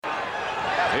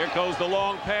Here goes the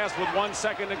long pass with 1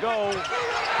 second to go.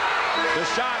 The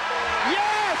shot.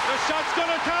 Yes! The shot's going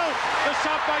to count. The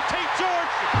shot by Tate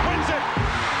George wins it.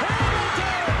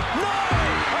 Hamilton! No!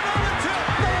 Another tip!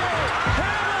 No!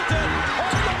 Hamilton! Oh,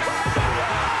 the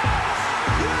yes!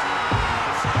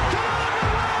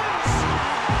 Yes!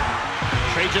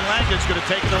 Trajan Langdon's going to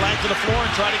take the length of the floor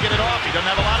and try to get it off. He doesn't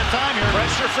have a lot of time here.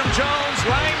 Pressure from Jones.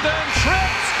 Langdon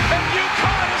trips, and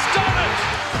UConn has done it.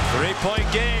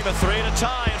 3-point game, a 3 to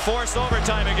tie, and forced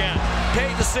overtime again.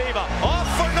 Cade DeSiva, off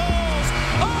for Knowles.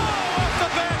 Oh, off the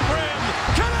back rim.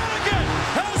 Connecticut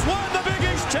has won the Big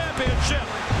East championship.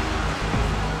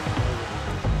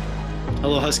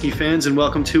 Hello, Husky fans, and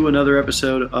welcome to another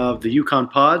episode of the UConn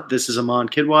Pod. This is Amon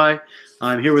Kidwai.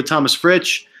 I'm here with Thomas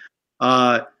Fritsch.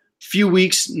 Few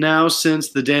weeks now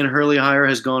since the Dan Hurley hire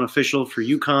has gone official for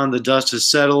UConn. The dust has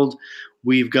settled.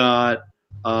 We've got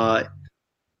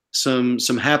some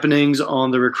happenings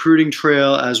on the recruiting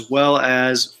trail as well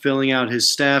as filling out his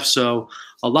staff. So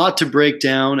a lot to break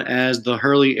down as the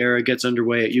Hurley era gets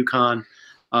underway at UConn.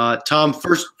 Tom,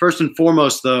 first and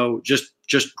foremost, though, just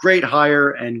great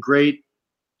hire and great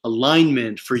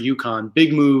alignment for UConn.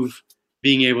 Big move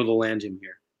being able to land him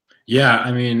here. Yeah,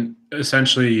 I mean,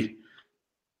 essentially –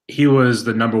 he was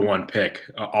the number one pick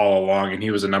all along, and he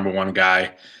was the number one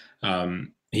guy.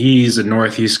 He's a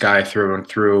Northeast guy through and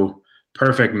through.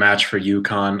 Perfect match for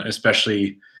UConn,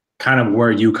 especially kind of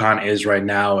where UConn is right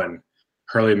now. And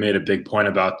Hurley made a big point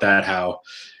about that, how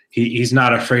he's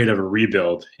not afraid of a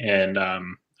rebuild. And I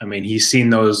mean, he's seen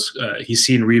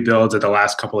rebuilds at the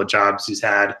last couple of jobs he's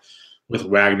had with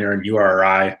Wagner and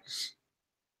URI.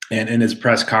 And in his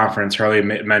press conference, Hurley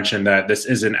mentioned that this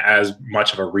isn't as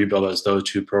much of a rebuild as those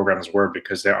two programs were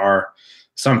because there are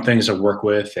some things to work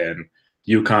with, and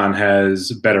UConn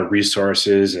has better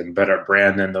resources and better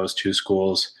brand than those two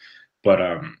schools. But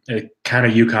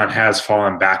UConn has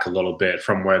fallen back a little bit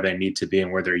from where they need to be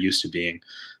and where they're used to being.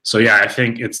 So, yeah, I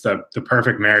think it's the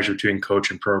perfect marriage between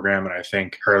coach and program, and I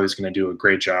think Hurley's going to do a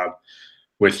great job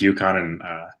with UConn, and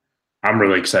I'm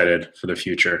really excited for the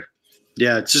future.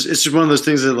 Yeah, it's just one of those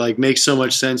things that like makes so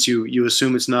much sense. You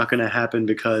assume it's not going to happen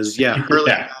because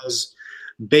Hurley has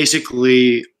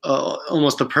basically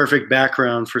almost the perfect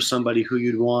background for somebody who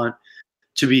you'd want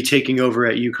to be taking over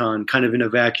at UConn, kind of in a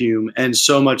vacuum, and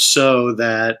so much so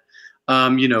that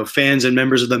fans and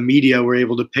members of the media were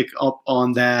able to pick up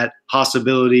on that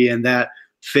possibility and that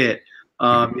fit.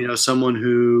 Someone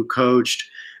who coached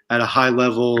at a high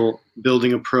level,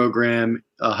 building a program,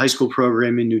 a high school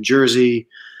program in New Jersey.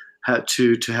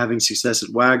 To having success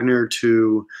at Wagner,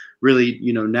 to really,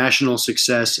 national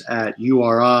success at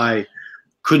URI,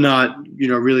 could not,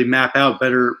 really map out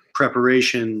better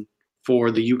preparation for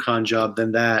the UConn job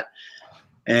than that.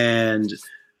 And,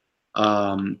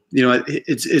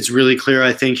 it's really clear.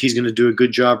 I think he's going to do a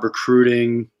good job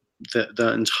recruiting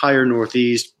the entire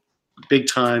Northeast, big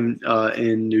time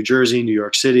in New Jersey, New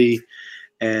York City.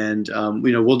 And,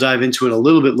 we'll dive into it a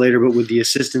little bit later, but with the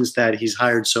assistants that he's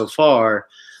hired so far,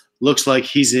 looks like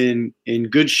he's in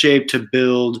good shape to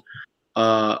build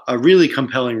a really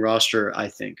compelling roster, I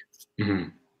think. Mm-hmm.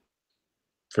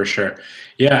 For sure.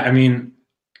 Yeah, I mean,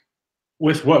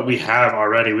 with what we have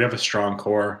already, we have a strong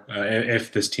core.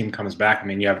 If this team comes back, I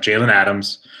mean, you have Jalen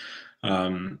Adams,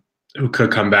 who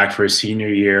could come back for his senior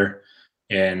year.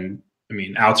 And, I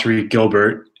mean, Alterique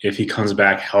Gilbert, if he comes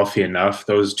back healthy enough,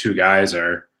 those two guys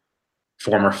are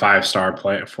former five-star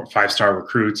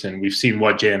recruits, and we've seen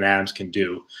what Jalen Adams can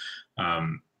do.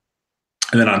 And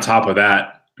then on top of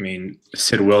that, I mean,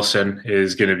 Sid Wilson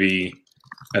is going to be,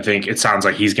 I think it sounds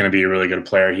like he's going to be a really good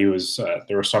player. He was,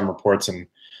 there were some reports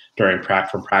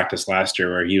from practice last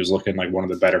year where he was looking like one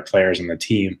of the better players in the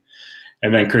team.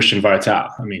 And then Christian Vital.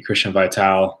 I mean, Christian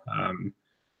Vital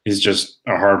is just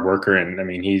a hard worker. And I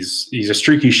mean, he's a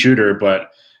streaky shooter, but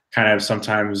kind of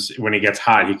sometimes when he gets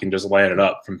hot, he can just light it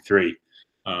up from three.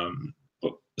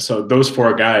 So those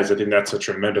four guys, I think that's a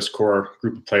tremendous core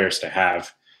group of players to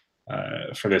have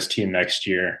for this team next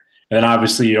year. And then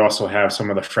obviously you also have some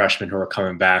of the freshmen who are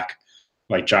coming back,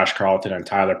 like Josh Carlton and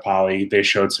Tyler Polley. They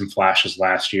showed some flashes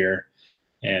last year.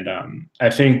 And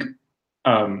I think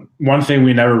one thing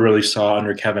we never really saw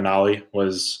under Kevin Ollie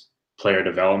was player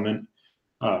development.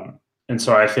 And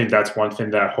so I think that's one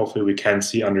thing that hopefully we can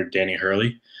see under Danny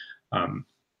Hurley.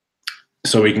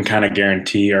 So we can kind of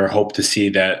guarantee or hope to see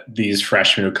that these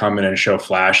freshmen who come in and show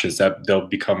flashes, that they'll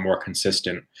become more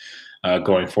consistent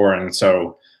going forward. And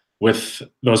so with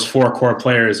those four core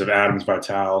players of Adams,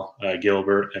 Vital,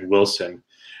 Gilbert, and Wilson,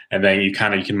 and then you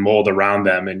can mold around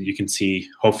them, and you can see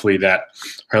hopefully that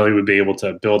Hurley would be able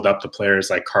to build up the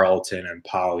players like Carlton and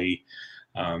Polley,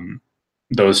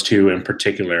 those two in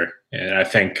particular. And I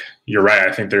think you're right.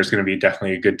 I think there's going to be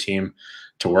definitely a good team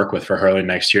to work with for Hurley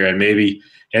next year, and maybe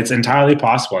it's entirely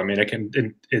possible. I mean, I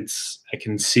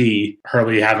can see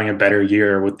Hurley having a better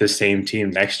year with the same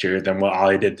team next year than what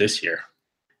Ollie did this year.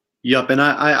 Yup, and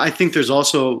I think there's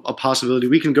also a possibility.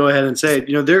 We can go ahead and say,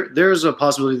 there's a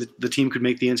possibility that the team could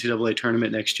make the NCAA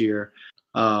tournament next year.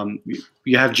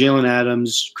 You have Jalen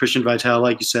Adams, Christian Vitale,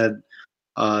 like you said,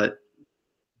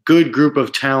 good group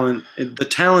of talent. The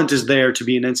talent is there to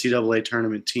be an NCAA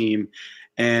tournament team,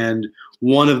 and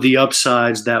one of the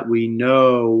upsides that we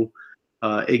know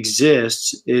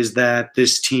exists is that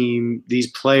this team, these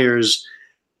players,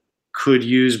 could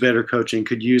use better coaching,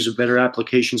 could use better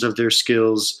applications of their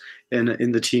skills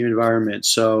in the team environment.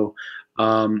 So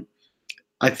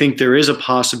I think there is a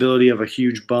possibility of a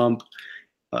huge bump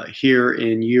here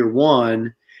in year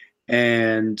one,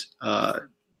 and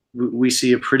we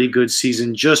see a pretty good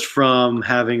season just from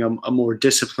having a more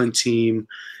disciplined team.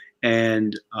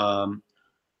 And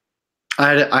I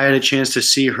had a chance to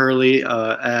see Hurley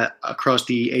across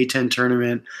the A10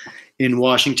 tournament in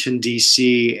Washington,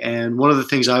 D.C., and one of the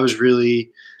things I was really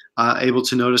able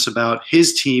to notice about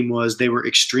his team was they were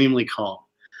extremely calm.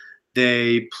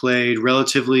 They played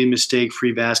relatively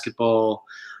mistake-free basketball.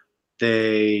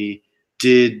 They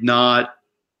did not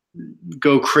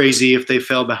go crazy if they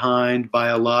fell behind by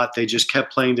a lot. They just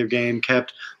kept playing their game,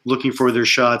 kept looking for their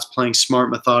shots, playing smart,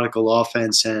 methodical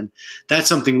offense, and that's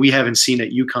something we haven't seen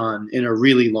at UConn in a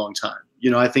really long time.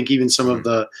 I think even some of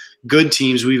the good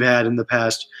teams we've had in the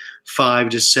past 5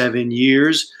 to 7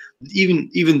 years,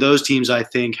 even those teams, I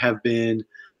think, have been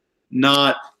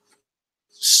not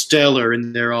stellar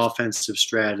in their offensive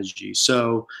strategy.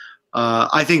 So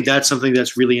I think that's something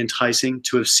that's really enticing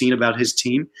to have seen about his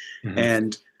team. Mm-hmm.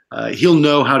 And he'll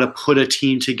know how to put a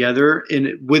team together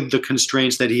with the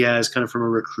constraints that he has kind of from a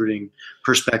recruiting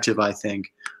perspective, I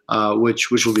think, which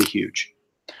will be huge.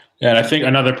 Yeah, and I think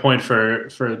another point for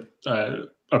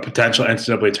a potential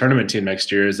NCAA tournament team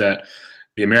next year is that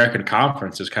the American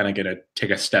Conference is kind of going to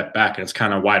take a step back, and it's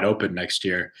kind of wide open next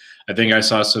year. I think I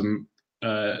saw some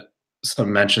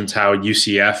mentions how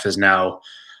UCF is now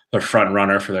the front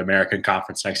runner for the American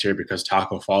Conference next year because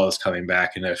Taco Fall is coming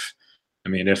back, and if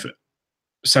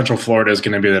Central Florida is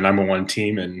going to be the number one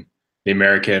team in the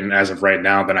American as of right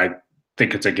now, then I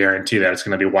think it's a guarantee that it's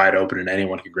going to be wide open and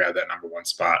anyone can grab that number one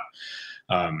spot.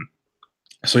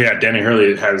 So yeah, Danny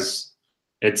Hurley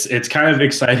it's kind of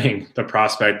exciting, the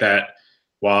prospect that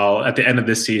while at the end of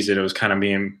this season, it was kind of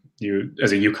you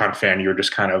as a UConn fan, you were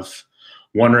just kind of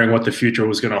wondering what the future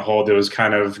was going to hold. It was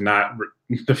kind of not,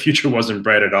 the future wasn't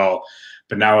bright at all.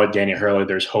 But now with Danny Hurley,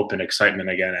 there's hope and excitement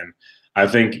again. And I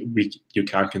think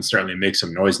UConn can certainly make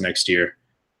some noise next year,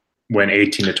 win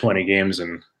 18 to 20 games,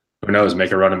 and who knows,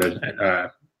 make a run in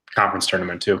the conference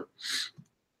tournament too.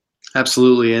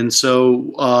 Absolutely. And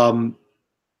so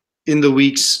in the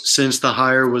weeks since the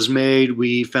hire was made,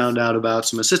 we found out about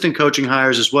some assistant coaching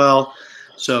hires as well.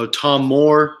 So Tom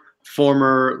Moore,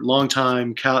 former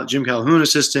longtime Jim Calhoun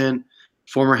assistant,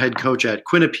 former head coach at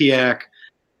Quinnipiac,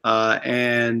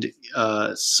 and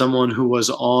someone who was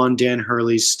on Dan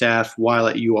Hurley's staff while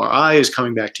at URI is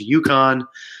coming back to UConn.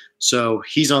 So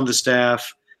he's on the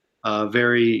staff.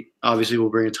 Very obviously will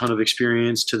bring a ton of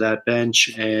experience to that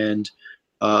bench, and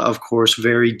of course,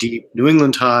 very deep New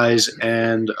England ties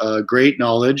and great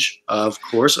knowledge, of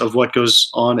course, of what goes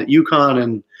on at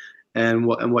UConn and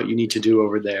what you need to do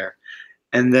over there.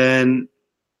 And then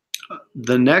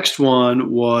the next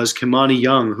one was Kimani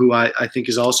Young, who I think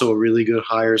is also a really good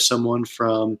hire, someone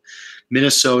from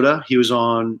Minnesota. He was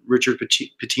on Richard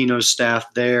Pitino's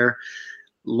staff there,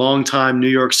 longtime New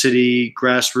York City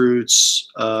grassroots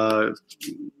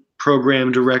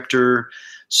program director.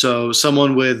 So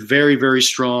someone with very, very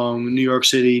strong New York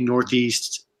City,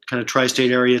 Northeast, kind of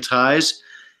tri-state area ties.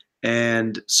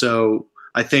 And so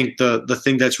I think the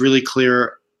thing that's really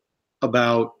clear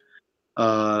about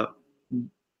the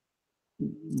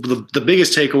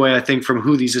biggest takeaway, I think, from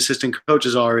who these assistant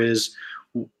coaches are is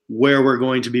where we're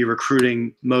going to be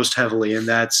recruiting most heavily, and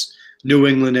that's New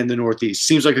England and the Northeast.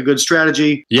 Seems like a good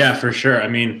strategy. Yeah, for sure. I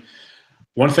mean,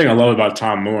 one thing I love about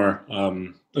Tom Moore,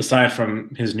 aside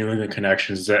from his New England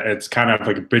connections, that it's kind of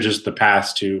like bridges the UConn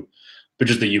past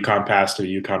to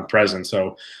the UConn present.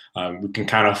 So we can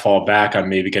kind of fall back on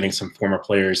maybe getting some former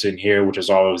players in here, which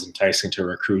is always enticing to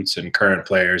recruits and current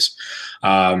players.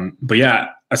 But yeah,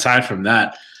 aside from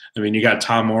that, I mean, you got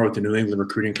Tom Moore with the New England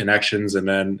recruiting connections, and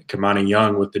then Kimani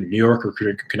Young with the New York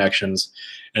recruiting connections.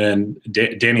 And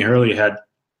Danny Hurley had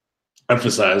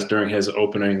emphasized during his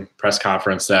opening press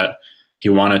conference that he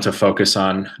wanted to focus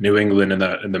on New England in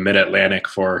the Mid-Atlantic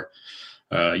for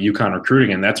UConn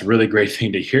recruiting, and that's a really great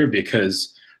thing to hear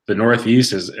because the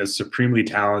Northeast is supremely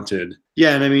talented.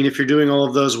 Yeah, and I mean, if you're doing all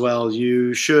of those well,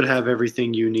 you should have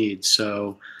everything you need.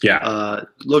 So,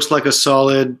 looks like a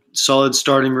solid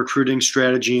starting recruiting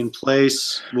strategy in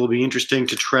place. Will be interesting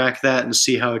to track that and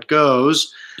see how it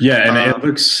goes. Yeah, and it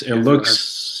looks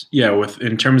with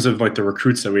in terms of like the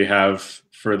recruits that we have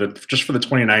for the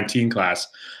 2019 class,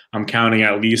 I'm counting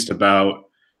at least about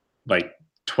like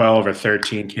 12 or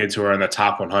 13 kids who are in the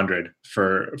top 100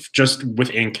 for just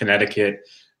within Connecticut,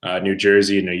 New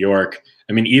Jersey, New York.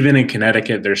 I mean, even in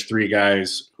Connecticut, there's 3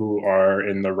 guys who are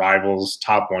in the Rivals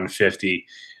top 150.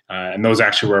 And those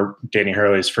actually were Danny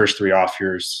Hurley's first 3 off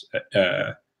years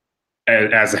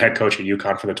as the head coach at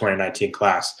UConn for the 2019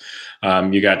 class.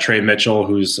 You got Trey Mitchell,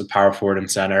 who's a power forward and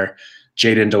center,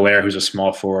 Jaden Dallaire, who's a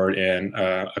small forward, and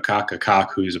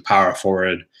Akak, who's a power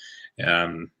forward.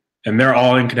 And they're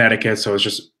all in Connecticut, so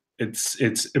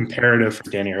it's imperative for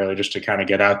Danny Hurley just to kind of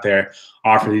get out there,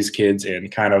 offer these kids,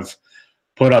 and kind of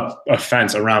put up a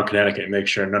fence around Connecticut and make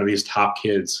sure none of these top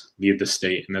kids leave the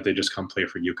state and that they just come play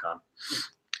for UConn.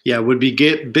 Yeah, it would be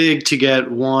big to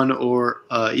get one or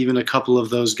even a couple of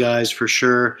those guys for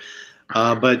sure.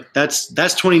 But that's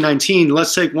 2019.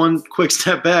 Let's take one quick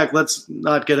step back. Let's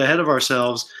not get ahead of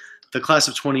ourselves. The class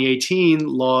of 2018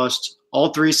 lost all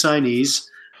 3 signees.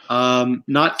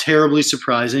 Not terribly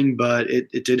surprising, but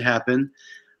it did happen.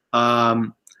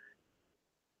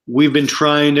 We've been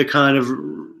trying to kind of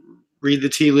read the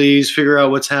tea leaves, figure out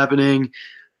what's happening.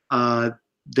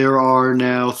 There are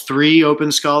now 3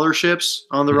 open scholarships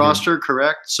on the roster,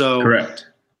 correct? So, correct.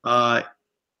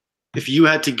 If you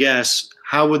had to guess,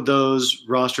 how would those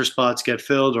roster spots get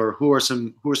filled, or who are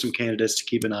some candidates to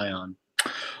keep an eye on?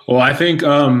 Well, I think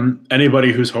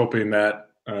anybody who's hoping that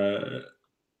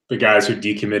the guys who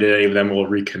decommitted, any of them will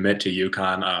recommit to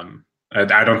UConn.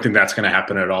 I don't think that's going to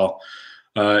happen at all.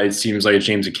 It seems like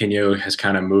James Aquino has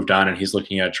kind of moved on and he's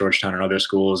looking at Georgetown and other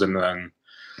schools. And then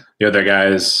the other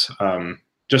guys,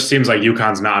 just seems like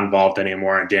UConn's not involved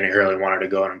anymore. And Danny Hurley wanted to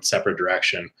go in a separate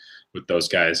direction with those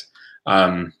guys.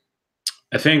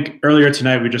 I think earlier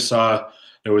tonight we just saw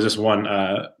there was this one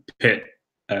Pitt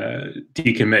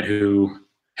decommit who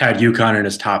had UConn in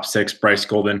his top 6, Bryce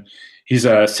Golden. He's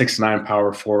a 6'9"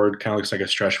 power forward, kind of looks like a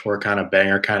stretch forward, kind of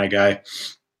banger kind of guy.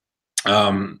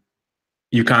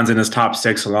 UConn's in his top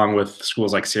 6 along with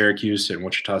schools like Syracuse and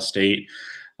Wichita State.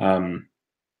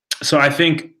 So I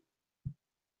think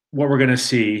what we're going to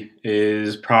see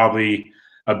is probably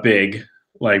a big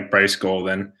like Bryce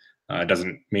Golden.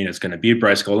 Doesn't mean it's going to be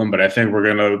Bryce Golden, but I think we're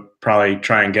going to probably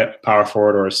try and get a power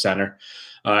forward or a center.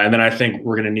 And then I think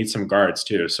we're going to need some guards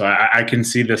too. So I can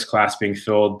see this class being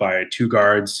filled by 2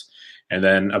 guards and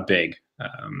then a big,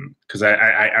 because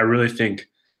I really think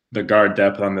the guard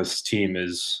depth on this team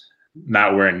is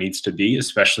not where it needs to be,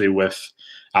 especially with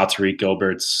Tariq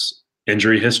Gilbert's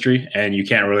injury history. And you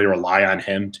can't really rely on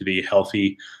him to be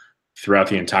healthy throughout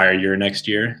the entire year next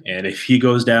year. And if he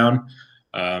goes down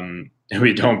and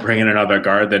we don't bring in another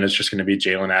guard, then it's just going to be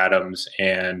Jalen Adams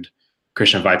and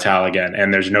Christian Vital again.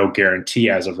 And there's no guarantee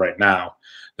as of right now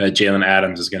that Jalen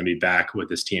Adams is going to be back with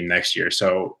this team next year.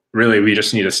 So really, we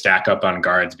just need to stack up on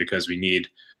guards because we need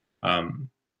a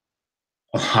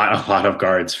lot of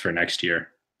guards for next year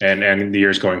and the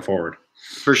years going forward.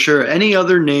 For sure. Any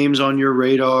other names on your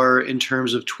radar in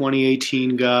terms of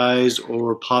 2018 guys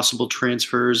or possible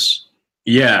transfers?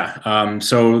 Yeah.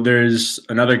 So there's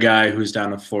another guy who's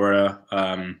down in Florida.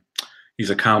 He's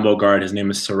a combo guard. His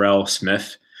name is Sorrell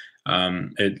Smith.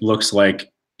 It looks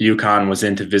like UConn was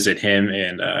in to visit him,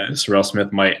 and Sorrell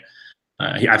Smith might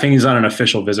I think he's on an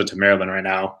official visit to Maryland right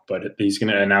now, but he's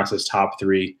going to announce his top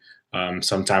 3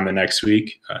 sometime the next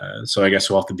week. So I guess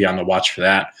we'll have to be on the watch for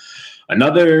that.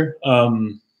 Another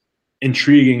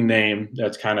intriguing name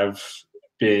that's kind of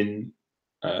been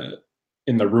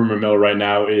in the rumor mill right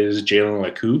now is Jalen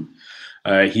LeCoux.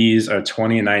 He's a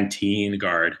 2019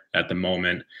 guard at the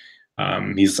moment.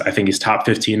 I think he's top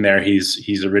 15 there.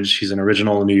 He's an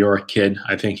original New York kid.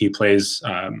 I think he plays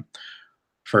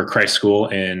for Christ School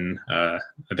in I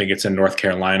think it's in North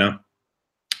Carolina.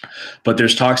 But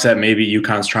there's talks that maybe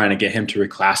UConn's trying to get him to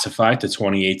reclassify to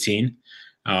 2018.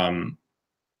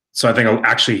 So I think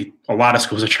actually a lot of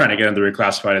schools are trying to get him to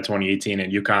reclassify to 2018,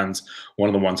 and UConn's one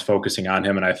of the ones focusing on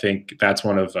him. And I think that's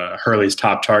one of Hurley's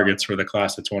top targets for the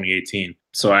class of 2018.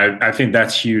 So I think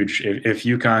that's huge. If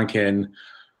UConn can,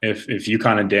 if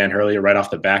UConn and Dan Hurley right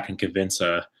off the bat can convince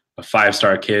a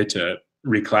 5-star kid to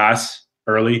reclass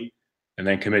early and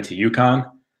then commit to UConn,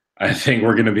 I think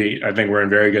we're in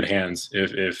very good hands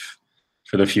if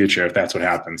for the future, if that's what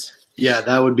happens. Yeah,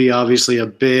 that would be obviously a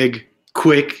big,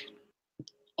 quick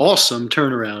awesome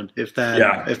turnaround if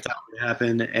that would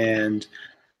happen. And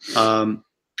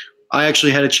I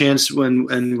actually had a chance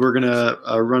and we're gonna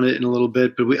run it in a little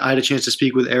bit, but I had a chance to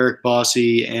speak with Eric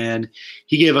Bossy, and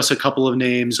he gave us a couple of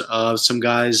names of some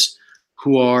guys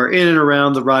who are in and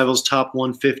around the Rivals top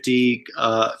 150.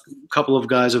 A couple of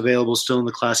guys available still in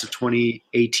the class of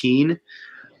 2018.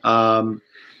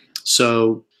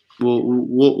 So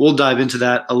we'll dive into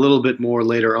that a little bit more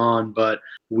later on, but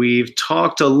we've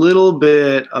talked a little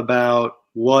bit about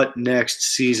what next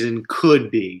season could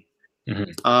be.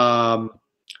 Mm-hmm.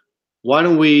 Why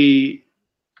don't we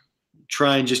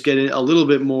try and just get a little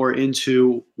bit more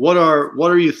into what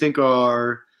do you think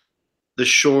are the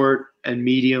short and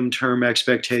medium term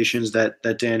expectations that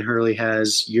Dan Hurley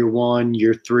has, year 1,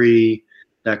 year 3,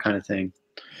 that kind of thing?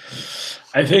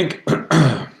 I think,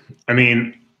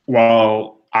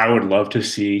 while I would love to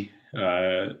see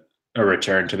a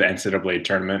return to the NCAA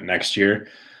tournament next year,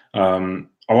 a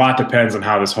lot depends on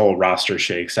how this whole roster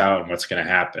shakes out and what's going to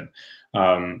happen.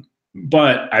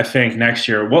 But I think next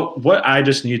year, what I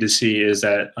just need to see is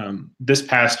that this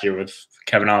past year with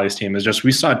Kevin Ollie's team is just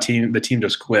we saw the team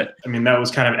just quit. That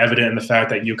was kind of evident in the fact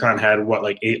that UConn had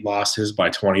 8 losses by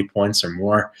 20 points or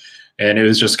more, and it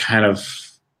was just kind of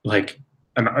like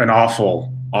an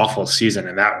awful season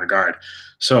in that regard.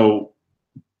 So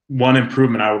one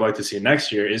improvement I would like to see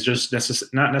next year is just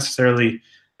not necessarily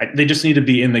 – they just need to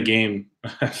be in the game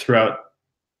throughout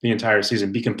the entire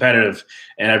season, be competitive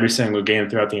in every single game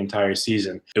throughout the entire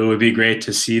season. It would be great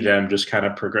to see them just kind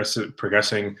of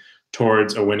progressing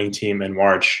towards a winning team in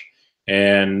March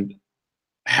and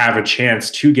have a chance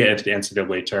to get into the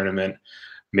NCAA tournament,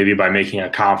 maybe by making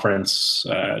a conference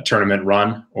tournament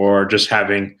run or just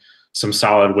having some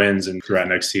solid wins throughout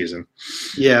next season.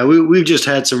 Yeah, we've just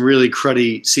had some really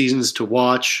cruddy seasons to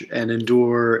watch and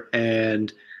endure,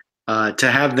 and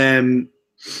to have them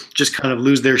just kind of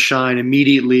lose their shine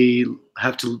immediately,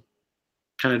 have to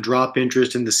kind of drop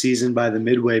interest in the season by the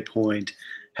midway point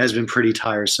has been pretty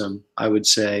tiresome, I would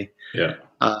say. Yeah.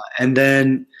 And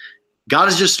then got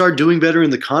to just start doing better in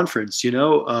the conference.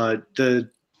 The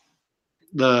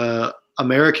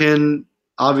American,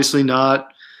 obviously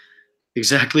not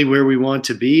exactly where we want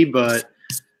to be, but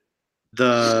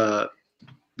the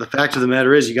fact of the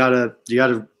matter is you gotta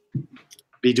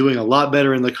be doing a lot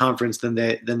better in the conference than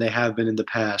they have been in the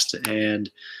past. And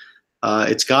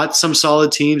it's got some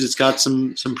solid teams. It's got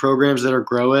some programs that are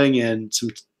growing and some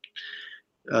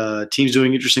teams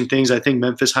doing interesting things. I think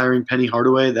Memphis hiring Penny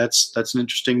Hardaway, that's an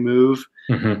interesting move.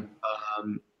 Mm-hmm.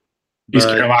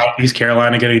 East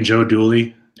Carolina getting Joe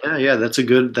Dooley. Yeah, that's a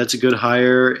good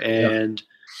hire. And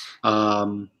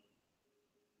I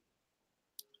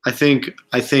think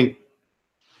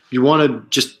you want to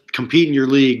just compete in your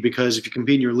league, because if you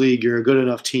compete in your league, you're a good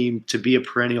enough team to be a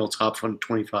perennial top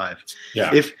 25.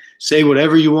 Yeah. If say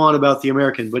whatever you want about the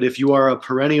American, but if you are a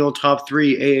perennial top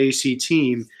 3 AAC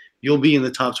team, you'll be in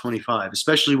the top 25,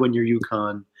 especially when you're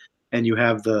UConn and you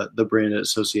have the branded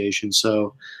association.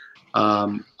 So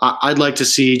I'd like to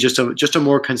see just a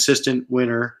more consistent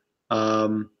winner.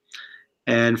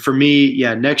 And for me,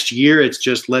 next year it's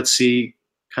just, let's see,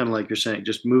 kind of like you're saying,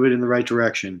 just move it in the right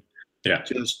direction. Yeah.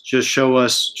 Just show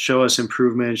us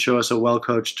improvement, show us a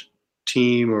well-coached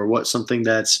team, or something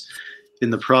that's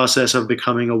in the process of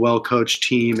becoming a well-coached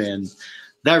team. And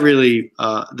that really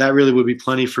would be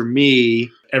plenty for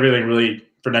me. Everything really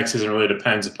for next season really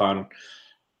depends upon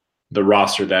the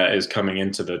roster that is coming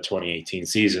into the 2018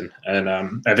 season. And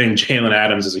I think Jalen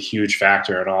Adams is a huge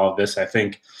factor in all of this. I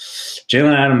think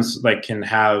Jalen Adams can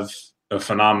have a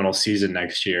phenomenal season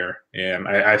next year. And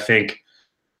I think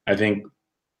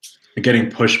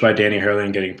getting pushed by Danny Hurley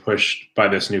and getting pushed by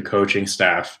this new coaching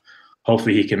staff,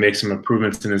 hopefully he can make some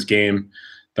improvements in his game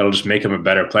that'll just make him a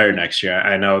better player next year.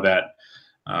 I know that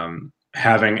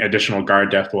having additional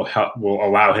guard depth will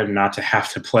allow him not to have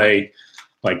to play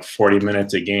 40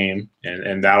 minutes a game,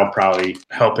 and that'll probably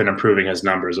help in improving his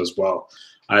numbers as well.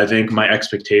 I think my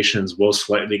expectations will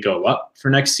slightly go up for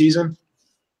next season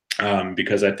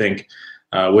because I think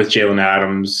with Jalen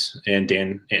Adams and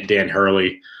Dan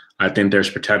Hurley, I think there's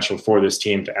potential for this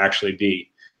team to actually be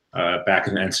back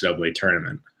in the NCAA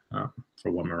tournament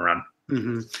for one more run.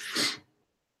 Mm-hmm.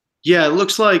 Yeah, it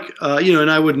looks like,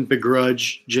 and I wouldn't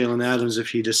begrudge Jalen Adams if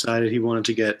he decided he wanted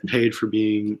to get paid for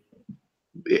being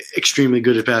extremely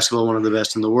good at basketball, one of the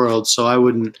best in the world. So I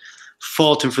wouldn't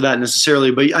fault him for that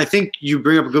necessarily. But I think you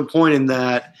bring up a good point in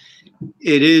that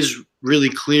it is really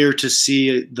clear to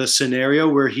see the scenario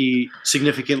where he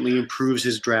significantly improves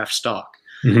his draft stock.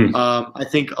 Mm-hmm. I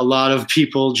think a lot of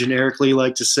people generically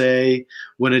like to say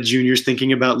when a junior's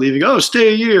thinking about leaving, oh, stay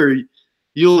a year.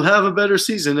 you'll have a better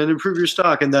season and improve your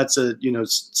stock. And that's a,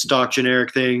 stock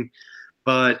generic thing.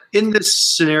 But in this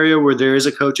scenario where there is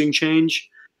a coaching change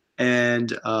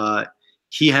and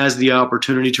he has the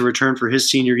opportunity to return for his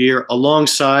senior year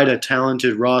alongside a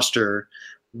talented roster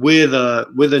with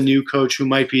a new coach who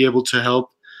might be able to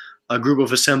help a group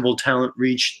of assembled talent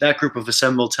reach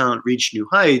new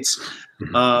heights.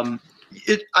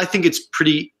 I think it's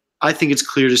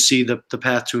clear to see the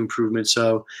path to improvement.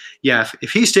 So yeah,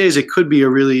 if he stays, it could be a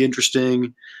really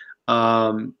interesting,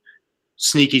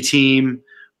 sneaky team.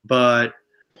 But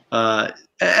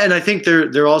and I think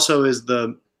there also is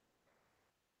the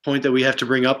point that we have to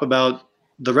bring up about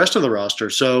the rest of the roster.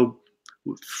 So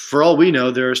for all we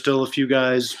know, there are still a few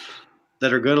guys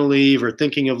that are going to leave or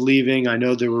thinking of leaving. I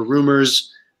know there were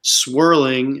rumors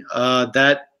swirling.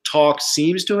 That talk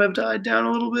seems to have died down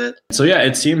a little bit. So yeah,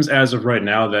 it seems as of right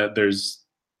now that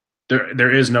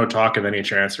there is no talk of any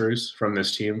transfers from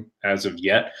this team as of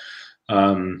yet.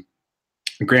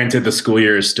 Granted, the school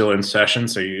year is still in session,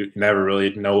 so you never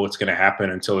really know what's going to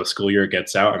happen until the school year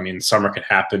gets out. I mean, summer could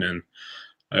happen, and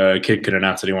a kid could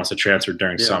announce that he wants to transfer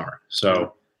during summer.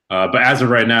 So, but as of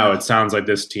right now, it sounds like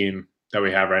this team that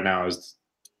we have right now I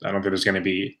don't think there's going to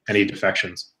be any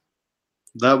defections.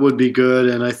 That would be good,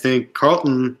 and I think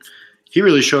Carlton, he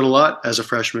really showed a lot as a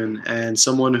freshman, and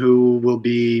someone who will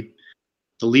be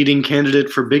the leading candidate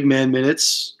for big man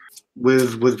minutes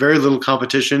with very little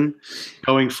competition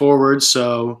going forward.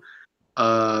 So,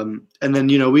 and then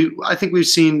I think we've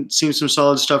seen some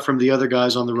solid stuff from the other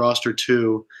guys on the roster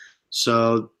too.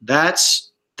 So that's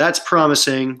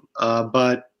promising,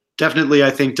 but definitely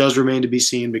I think does remain to be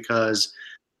seen because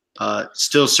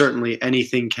still certainly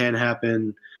anything can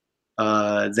happen.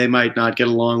 They might not get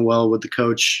along well with the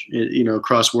coach,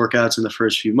 across workouts in the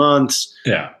first few months.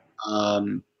 Yeah.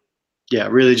 Yeah,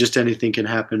 really just anything can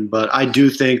happen. But I do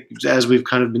think, as we've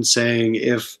kind of been saying,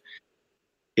 if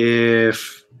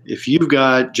you've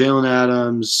got Jalen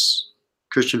Adams,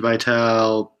 Christian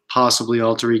Vital, possibly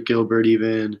Alterique Gilbert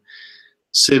even,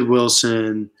 Sid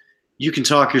Wilson, you can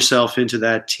talk yourself into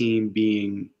that team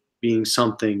being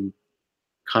something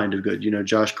kind of good.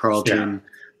 Josh Carlton,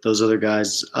 those other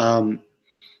guys.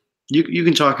 You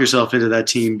can talk yourself into that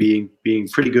team being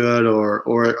pretty good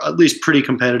or at least pretty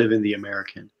competitive in the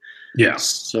American. Yeah.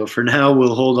 So for now,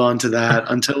 we'll hold on to that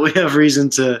until we have reason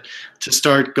to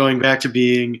start going back to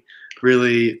being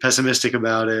really pessimistic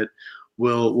about it.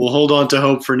 We'll hold on to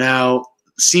hope for now.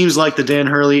 Seems like the Dan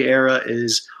Hurley era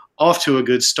is off to a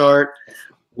good start.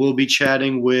 We'll be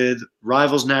chatting with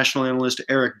Rivals national analyst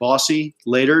Eric Bossy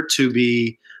later to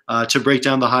break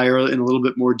down the hire in a little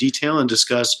bit more detail and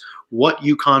discuss what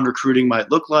UConn recruiting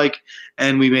might look like,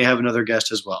 and we may have another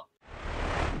guest as well.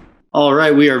 All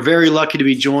right, we are very lucky to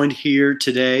be joined here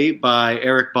today by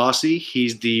Eric Bossy.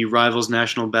 He's the Rivals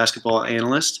national basketball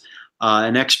analyst,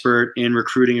 an expert in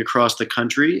recruiting across the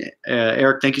country.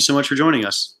 Eric, thank you so much for joining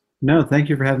us. No, thank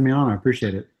you for having me on. I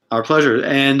appreciate it. Our pleasure.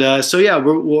 And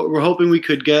we're hoping we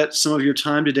could get some of your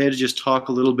time today to just talk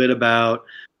a little bit about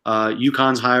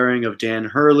UConn's hiring of Dan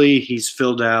Hurley. He's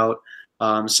filled out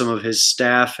some of his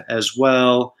staff as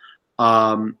well.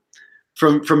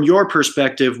 From your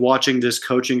perspective, watching this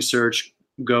coaching search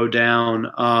go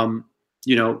down,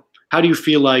 how do you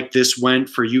feel like this went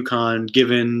for UConn,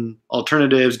 given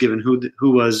alternatives, given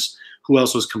who else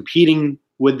was competing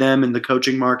with them in the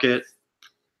coaching market?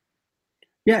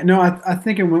 Yeah, no, I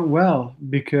think it went well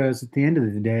because at the end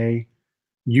of the day,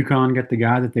 UConn got the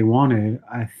guy that they wanted.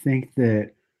 I think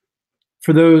that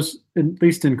for those, at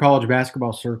least in college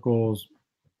basketball circles,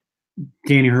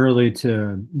 Danny Hurley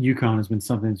to UConn has been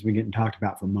something that's been getting talked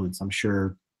about for months. I'm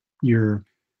sure your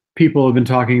people have been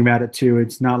talking about it too.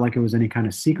 It's not like it was any kind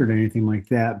of secret or anything like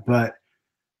that. But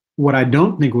what I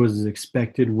don't think was as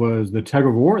expected was the tug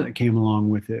of war that came along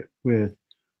with it, with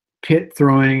Pitt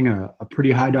throwing a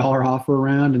pretty high dollar offer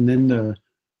around, and then the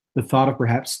thought of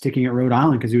perhaps sticking at Rhode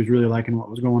Island because he was really liking what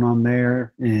was going on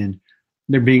there, and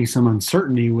there being some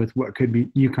uncertainty with what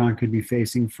UConn could be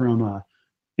facing from a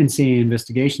NCAA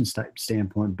investigation type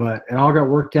standpoint. But it all got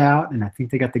worked out, and I think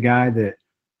they got the guy that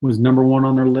was number one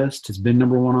on their list, has been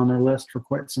number one on their list for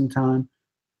quite some time.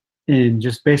 And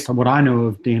just based on what I know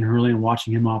of Dan Hurley and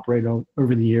watching him operate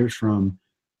over the years, from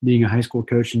being a high school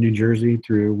coach in New Jersey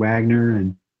through Wagner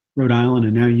and Rhode Island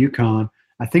and now UConn,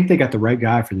 I think they got the right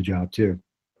guy for the job too.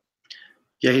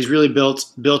 Yeah, he's really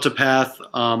built a path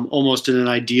almost in an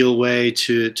ideal way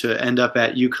to end up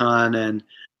at UConn. And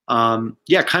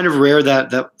kind of rare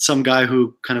that some guy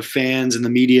who kind of fans and the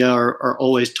media are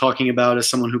always talking about as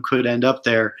someone who could end up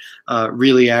there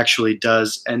really actually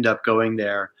does end up going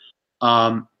there.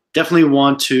 Definitely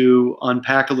want to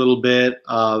unpack a little bit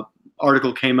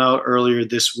article came out earlier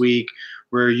this week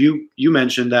where you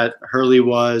mentioned that Hurley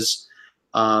was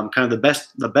kind of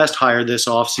the best hire this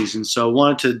offseason. So I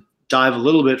wanted to dive a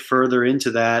little bit further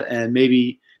into that and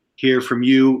maybe hear from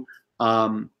you.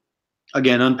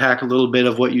 Again, unpack a little bit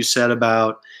of what you said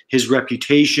about his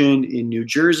reputation in New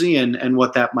Jersey and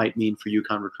what that might mean for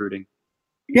UConn recruiting.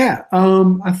 Yeah,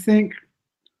 I think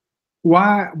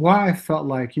why I felt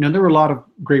like, there were a lot of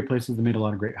great places that made a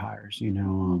lot of great hires.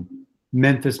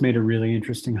 Memphis made a really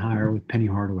interesting hire with Penny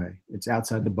Hardaway. It's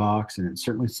outside the box, and it's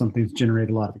certainly something that's generated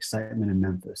a lot of excitement in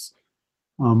Memphis.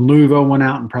 Louisville went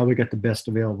out and probably got the best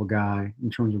available guy in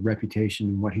terms of reputation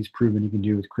and what he's proven he can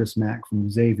do with Chris Mack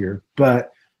from Xavier.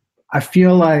 But I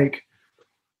feel like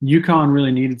UConn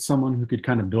really needed someone who could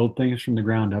kind of build things from the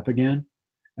ground up again.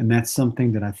 And that's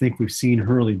something that I think we've seen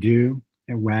Hurley do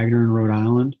at Wagner in Rhode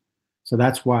Island. So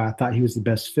that's why I thought he was the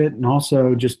best fit. And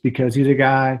also just because he's a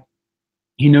guy,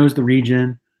 he knows the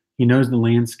region, he knows the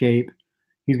landscape.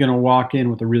 He's going to walk in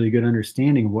with a really good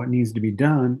understanding of what needs to be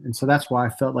done. And so that's why I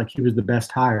felt like he was the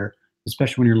best hire,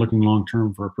 especially when you're looking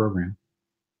long-term for a program.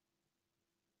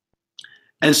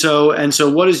 And so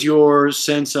what is your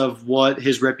sense of what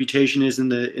his reputation is in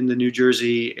the New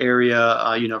Jersey area,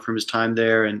 from his time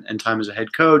there and time as a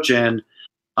head coach and,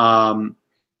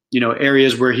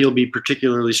 areas where he'll be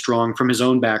particularly strong from his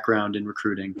own background in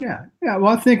recruiting? Yeah. Well,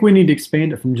 I think we need to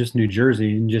expand it from just New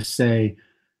Jersey and just say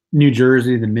New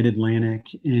Jersey, the Mid-Atlantic,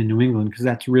 and New England, because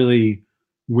that's really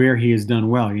where he has done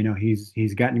well.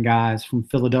 He's gotten guys from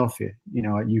Philadelphia,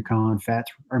 at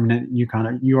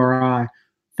UConn, at URI.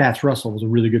 Fats Russell was a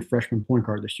really good freshman point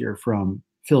guard this year from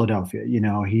Philadelphia.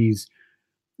 He's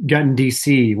gotten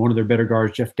DC, one of their better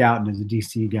guards, Jeff Doughton, is a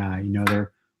DC guy.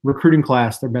 Their recruiting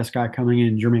class, their best guy coming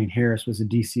in, Jermaine Harris, was a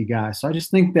DC guy. So I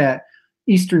just think that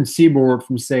Eastern Seaboard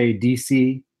from, say,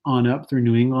 DC on up through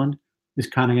New England is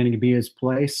kind of going to be his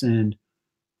place. And,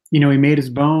 he made his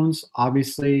bones,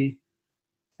 obviously,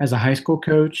 as a high school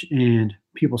coach, and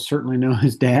people certainly know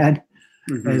his dad.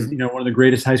 Mm-hmm. As one of the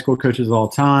greatest high school coaches of all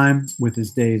time, with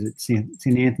his days at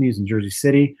St. Anthony's in Jersey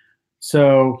City.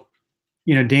 So,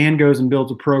 Dan goes and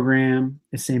builds a program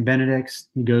at St. Benedict's.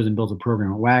 He goes and builds a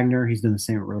program at Wagner. He's done the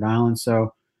same at Rhode Island.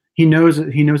 So he knows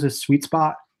his sweet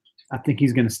spot. I think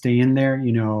he's going to stay in there.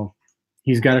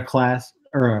 He's got a class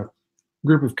or a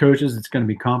group of coaches that's going to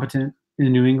be competent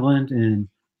in New England, and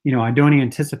I don't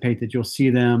anticipate that you'll see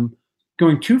them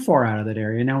going too far out of that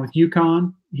area. Now with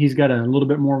UConn, he's got a little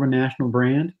bit more of a national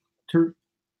brand to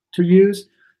use,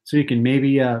 so he can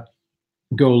maybe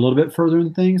go a little bit further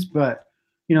in things. But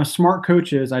smart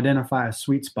coaches identify a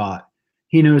sweet spot.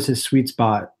 He knows his sweet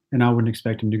spot, and I wouldn't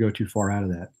expect him to go too far out of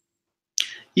that.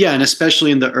 Yeah, and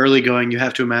especially in the early going, you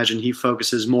have to imagine he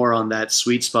focuses more on that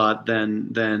sweet spot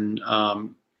than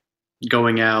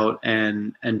going out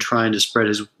and trying to spread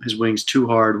his wings too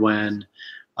hard when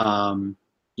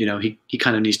he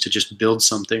kind of needs to just build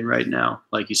something right now,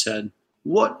 like you said.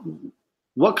 What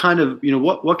kind of,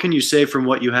 what can you say from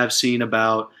what you have seen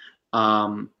about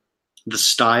the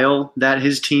style that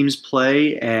his teams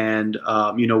play and,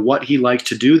 what he likes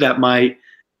to do that might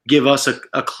give us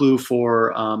a clue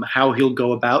for how he'll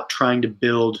go about trying to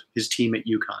build his team at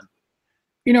UConn?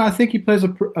 I think he plays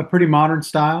a pretty modern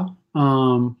style.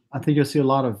 I think you'll see a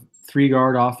lot of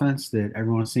three-guard offense that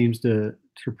everyone seems to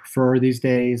prefer these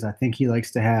days. I think he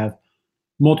likes to have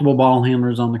multiple ball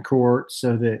handlers on the court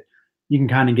so that you can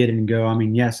kind of get in and go. I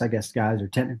mean, yes, I guess guys are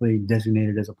technically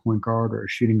designated as a point guard or a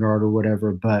shooting guard or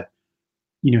whatever, but,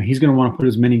 he's going to want to put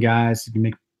as many guys who can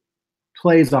make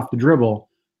plays off the dribble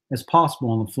as possible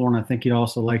on the floor. And I think he'd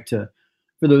also like for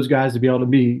those guys to be able to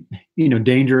be,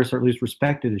 dangerous or at least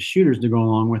respected as shooters to go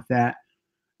along with that.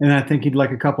 And I think he'd like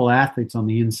a couple athletes on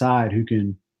the inside who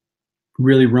can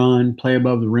really run, play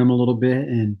above the rim a little bit,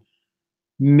 and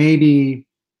maybe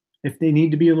if they need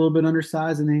to be a little bit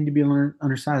undersized and they need to be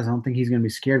undersized, I don't think he's going to be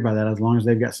scared by that as long as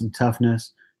they've got some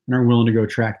toughness and are willing to go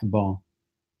track the ball.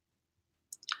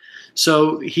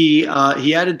 So he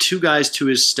added two guys to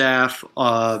his staff,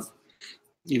 a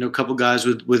couple guys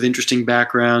with interesting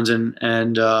backgrounds and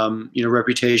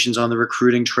reputations on the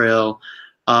recruiting trail.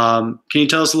 Can you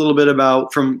tell us a little bit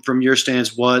about, from your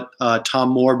stance, what Tom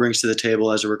Moore brings to the table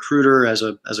as a recruiter, as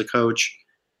a coach?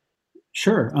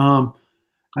 Sure.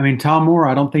 Tom Moore,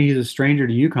 I don't think he's a stranger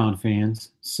to UConn fans.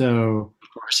 So of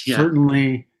course, yeah.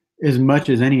 Certainly, as much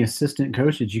as any assistant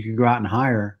coach that you could go out and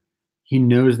hire, he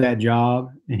knows that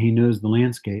job and he knows the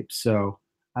landscape. So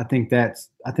I think that's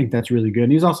really good.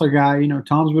 And he's also a guy,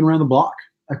 Tom's been around the block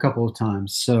a couple of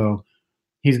times. So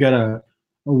he's got a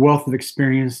wealth of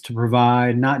experience to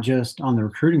provide, not just on the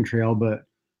recruiting trail, but,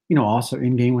 also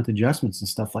in game with adjustments and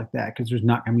stuff like that. Cause there's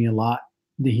not going to be a lot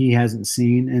that he hasn't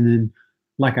seen. And then,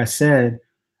 like I said,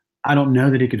 I don't know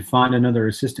that he could find another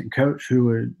assistant coach who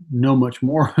would know much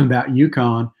more about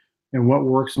UConn and what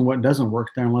works and what doesn't work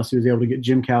there unless he was able to get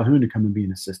Jim Calhoun to come and be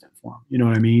an assistant for him. You know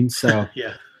what I mean? So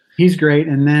Yeah. he's great.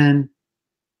 And then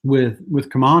with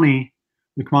Kamani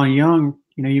Young,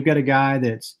 you've got a guy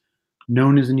that's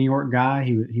known as a New York guy.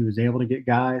 He was able to get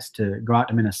guys to go out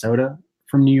to Minnesota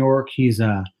from New York. He's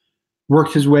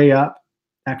worked his way up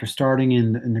after starting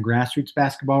in the grassroots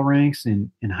basketball ranks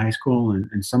in high school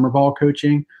and summer ball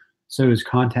coaching. So his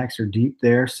contacts are deep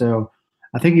there. So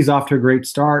I think he's off to a great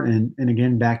start. And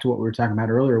again, back to what we were talking about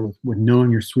earlier with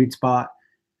knowing your sweet spot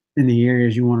in the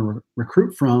areas you want to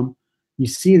recruit from, you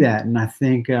see that. And I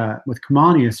think with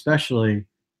Kamani especially,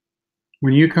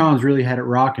 when UConn's really had it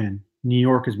rocking, New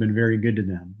York has been very good to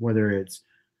them, whether it's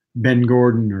Ben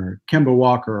Gordon or Kemba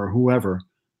Walker or whoever.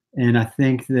 And I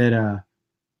think that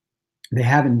they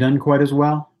haven't done quite as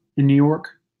well in New York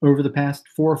over the past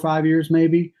 4 or 5 years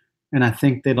maybe. And I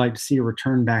think they'd like to see a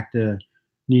return back to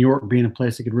New York being a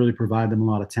place that could really provide them a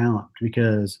lot of talent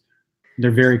because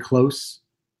they're very close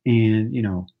and,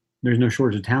 there's no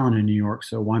shortage of talent in New York.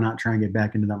 So why not try and get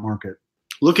back into that market?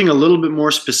 Looking a little bit more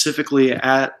specifically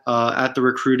at the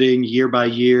recruiting year by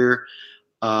year,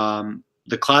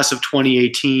 the class of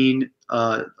 2018,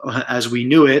 as we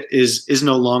knew it, is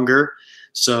no longer.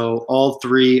 So all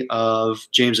three of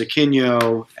James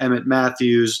Aquino, Emmett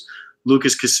Matthews,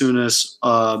 Lucas Kasunas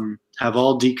have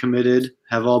all decommitted,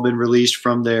 have all been released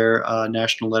from their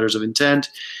national letters of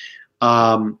intent.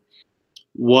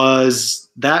 Was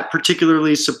that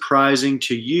particularly surprising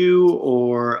to you?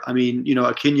 Or,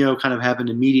 Aquino kind of happened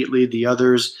immediately. The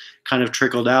others kind of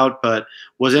trickled out. But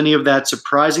was any of that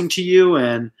surprising to you?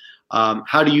 And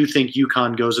how do you think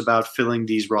UConn goes about filling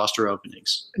these roster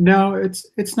openings? No,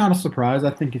 it's not a surprise.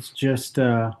 I think it's just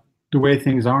the way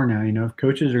things are now. If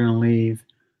coaches are going to leave,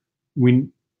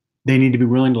 they need to be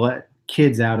willing to let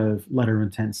kids out of letter of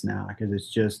intents now because it's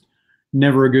just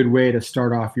never a good way to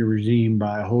start off your regime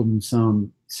by holding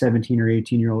some 17 or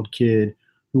 18-year-old kid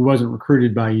who wasn't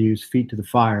recruited by you's feet to the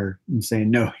fire and saying,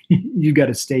 no, you got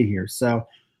to stay here. So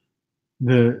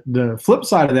the flip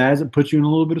side of that is it puts you in a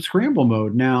little bit of scramble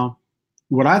mode. Now,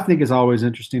 what I think is always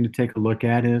interesting to take a look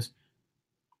at is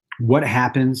what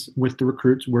happens with the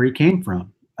recruits where he came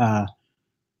from.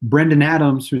 Brendan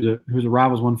Adams, who's a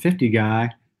Rivals 150 guy,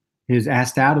 is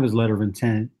asked out of his letter of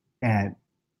intent at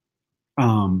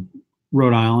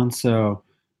Rhode Island. So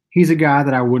he's a guy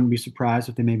that I wouldn't be surprised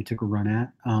if they maybe took a run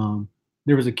at.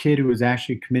 There was a kid who was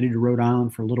actually committed to Rhode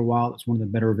Island for a little while. That's one of the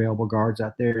better available guards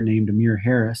out there named Amir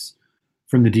Harris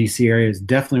from the DC area. Is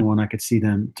definitely one I could see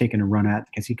them taking a run at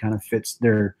because he kind of fits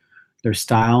their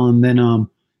style. And then,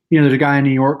 there's a guy in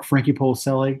New York, Frankie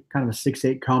Policelli, kind of a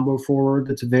 6'8" combo forward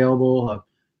that's available,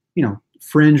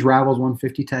 fringe Rivals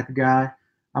 150 type of guy.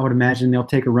 I would imagine they'll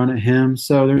take a run at him.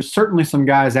 So there's certainly some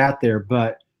guys out there,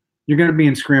 but you're going to be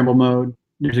in scramble mode.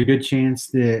 There's a good chance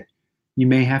that you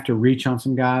may have to reach on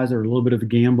some guys or a little bit of a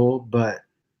gamble, but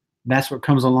that's what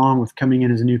comes along with coming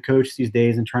in as a new coach these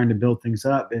days and trying to build things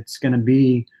up. It's going to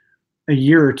be a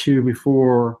year or two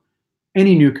before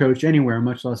any new coach anywhere,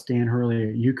 much less Dan Hurley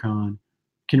at UConn,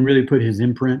 can really put his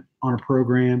imprint on a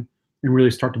program and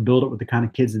really start to build it with the kind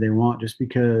of kids that they want just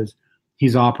because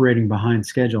he's operating behind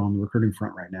schedule on the recruiting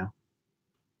front right now.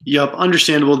 Yep,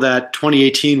 understandable that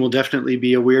 2018 will definitely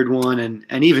be a weird one,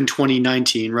 and even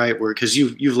 2019, right? Where because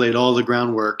you've laid all the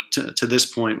groundwork to this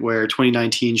point, where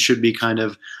 2019 should be kind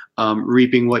of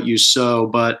reaping what you sow.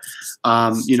 But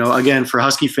again, for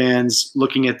Husky fans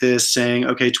looking at this, saying,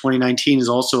 okay, 2019 is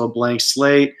also a blank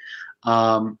slate.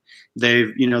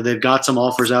 They've got some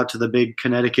offers out to the big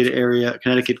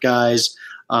Connecticut guys,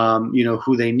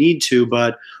 who they need to,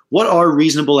 but what are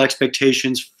reasonable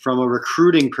expectations from a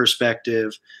recruiting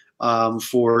perspective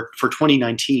for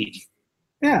 2019?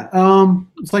 Yeah,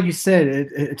 it's like you said,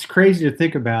 it's crazy to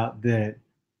think about that.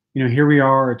 Here we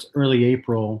are, it's early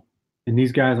April, and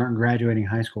these guys aren't graduating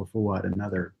high school for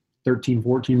another 13,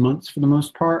 14 months for the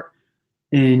most part.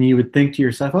 And you would think to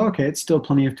yourself, oh, okay, it's still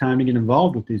plenty of time to get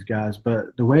involved with these guys.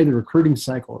 But the way the recruiting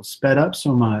cycle is sped up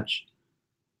so much,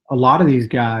 a lot of these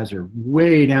guys are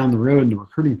way down the road in the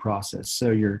recruiting process.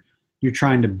 So you're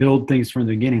trying to build things from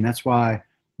the beginning. That's why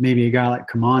maybe a guy like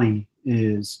Kamani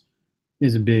is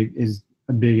a big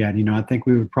ad. I think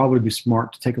we would probably be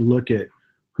smart to take a look at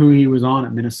who he was on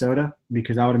at Minnesota,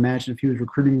 because I would imagine if he was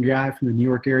recruiting a guy from the New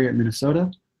York area at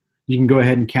Minnesota, you can go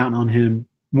ahead and count on him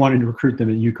wanting to recruit them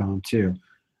at UConn too.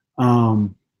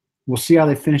 We'll see how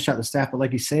they finish out the staff, but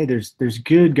like you say, there's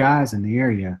good guys in the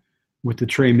area with the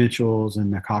Trey Mitchells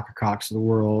and the Cox of the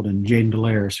world and Jaden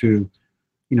Delaires, who,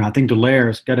 I think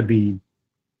Delaires got to be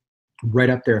right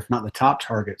up there, if not the top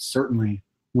target, certainly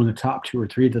one of the top 2 or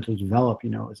 3 that will develop,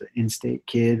 as an in-state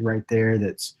kid right there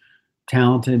that's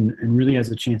talented and really has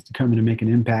a chance to come in and make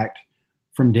an impact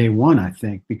from day one, I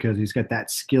think, because he's got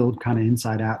that skilled kind of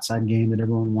inside-outside game that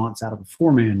everyone wants out of a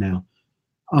 4-man now.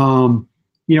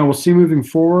 We'll see moving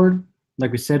forward.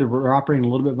 Like we said, we're operating a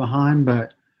little bit behind,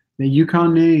 but the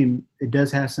UConn name, it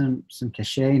does have some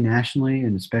cachet nationally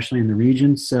and especially in the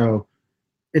region. So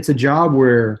it's a job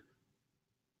where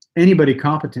anybody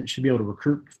competent should be able to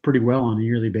recruit pretty well on a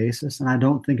yearly basis. And I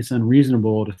don't think it's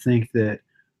unreasonable to think that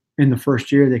in the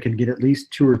first year they could get at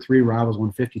least 2 or 3 Rivals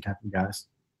 150 type of guys.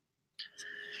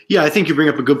 Yeah, I think you bring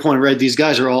up a good point, right? These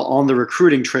guys are all on the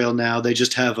recruiting trail now. They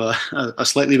just have a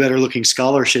slightly better looking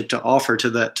scholarship to offer to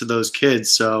those kids.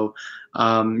 So,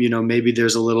 maybe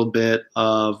there's a little bit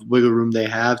of wiggle room they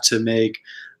have to make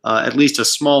at least a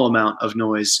small amount of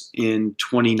noise in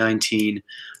 2019.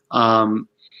 And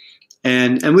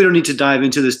we don't need to dive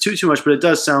into this too much, but it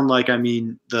does sound like,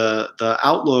 the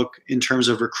outlook in terms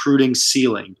of recruiting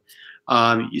ceiling,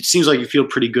 it seems like you feel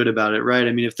pretty good about it, right?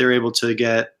 If they're able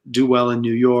to do well in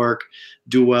New York,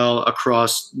 do well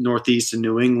across Northeast and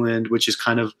New England, which is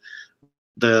kind of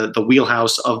the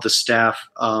wheelhouse of the staff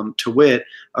to wit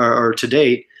or to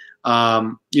date,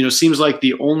 seems like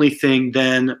the only thing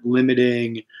then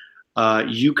limiting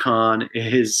UConn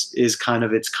is kind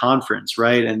of its conference,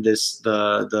 right? And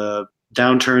the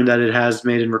downturn that it has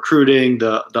made in recruiting,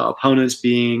 the opponents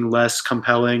being less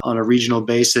compelling on a regional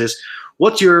basis.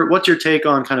 What's your take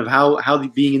on kind of how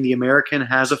being in the American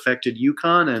has affected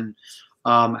UConn and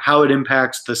how it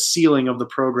impacts the ceiling of the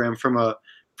program from a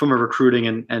recruiting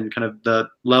and kind of the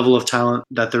level of talent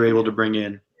that they're able to bring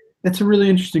in? That's a really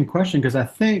interesting question because I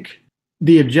think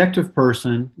the objective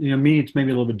person, me, it's maybe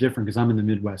a little bit different because I'm in the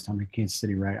Midwest. I'm in Kansas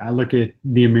City, right? I look at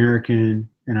the American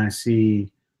and I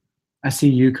see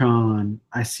UConn,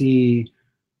 I see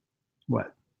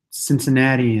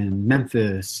Cincinnati and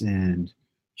Memphis and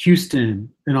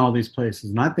Houston and all these places.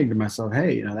 And I think to myself,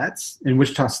 hey, that's in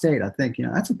Wichita State. I think,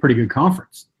 that's a pretty good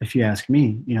conference. If you ask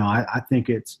me, I think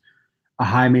it's a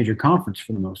high major conference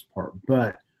for the most part,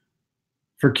 but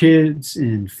for kids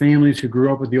and families who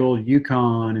grew up with the old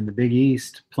UConn and the Big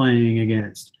East playing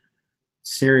against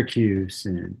Syracuse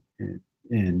and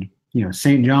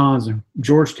St. John's and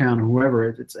Georgetown or whoever,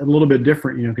 it's a little bit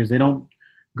different, because they don't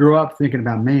grow up thinking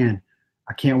about, man,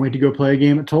 I can't wait to go play a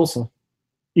game at Tulsa.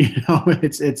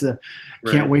 It's a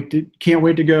right. Can't wait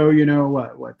to go,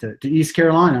 to East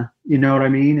Carolina. You know what I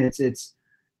mean?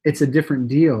 It's a different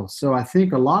deal. So I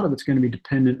think a lot of it's going to be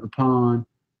dependent upon,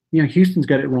 Houston's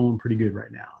got it rolling pretty good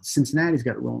right now. Cincinnati's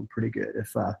got it rolling pretty good.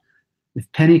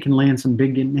 If Penny can land some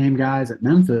big name guys at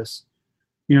Memphis,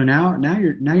 now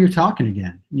you're talking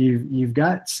again. You've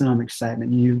got some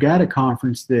excitement. You've got a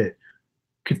conference that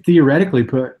could theoretically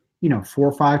put 4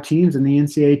 or 5 teams in the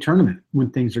NCAA tournament when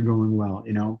things are going well.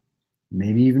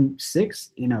 Maybe even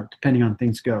 6. Depending on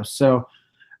things go. So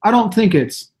I don't think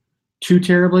it's too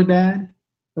terribly bad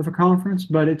of a conference,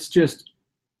 but it's just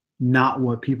not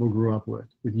what people grew up with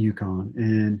UConn.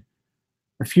 And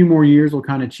a few more years will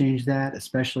kind of change that,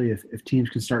 especially if teams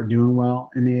can start doing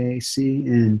well in the AAC.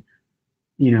 And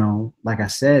like I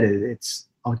said, it's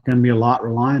going to be a lot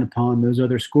reliant upon those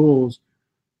other schools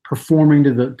performing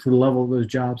to the level those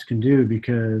jobs can do,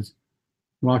 because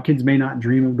while kids may not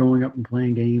dream of going up and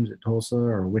playing games at Tulsa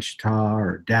or Wichita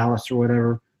or Dallas or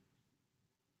whatever,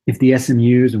 if the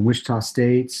SMUs and Wichita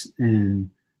States and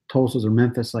Tulsa's or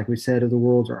Memphis, like we said, of the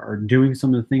world are doing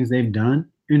some of the things they've done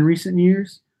in recent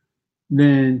years,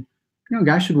 then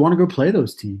guys should want to go play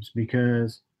those teams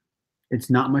because it's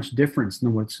not much difference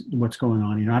than what's going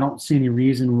on. I don't see any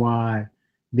reason why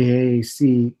the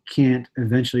AAC can't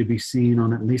eventually be seen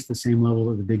on at least the same level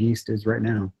that the Big East is right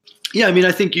now. Yeah,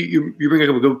 I think you bring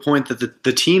up a good point that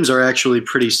the teams are actually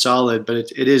pretty solid, but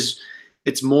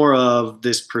it's more of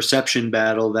this perception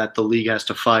battle that the league has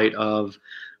to fight of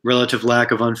relative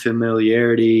lack of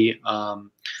unfamiliarity,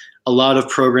 a lot of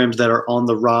programs that are on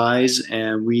the rise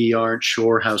and we aren't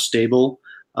sure how stable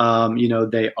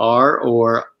they are,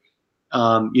 or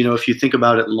if you think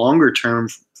about it longer term,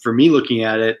 for me looking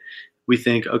at it, we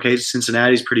think, okay,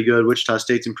 Cincinnati's pretty good, Wichita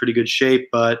State's in pretty good shape,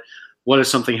 but what if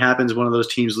something happens, one of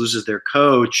those teams loses their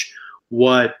coach?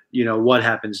 What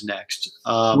happens next?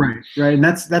 Right. And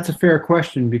that's a fair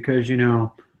question because,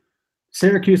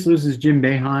 Syracuse loses Jim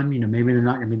Boeheim, maybe they're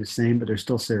not going to be the same, but they're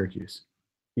still Syracuse.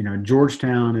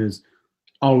 Georgetown is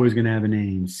always going to have a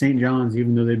name. St. John's,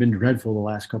 even though they've been dreadful the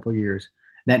last couple of years,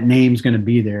 that name's going to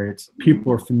be there.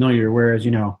 People are familiar, whereas,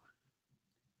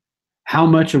 how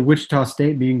much of Wichita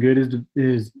State being good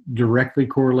is directly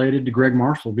correlated to Greg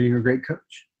Marshall being a great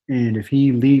coach. And if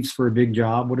he leaves for a big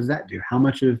job, what does that do? How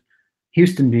much of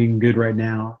Houston being good right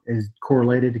now is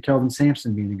correlated to Kelvin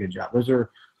Sampson being a good job? Those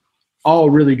are all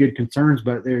really good concerns,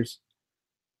 but there's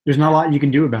not a lot you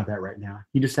can do about that right now.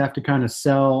 You just have to kind of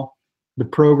sell the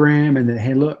program and that,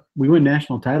 hey, look, we win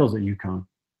national titles at UConn.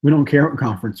 We don't care what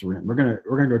conference we're in. We're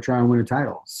gonna go try and win a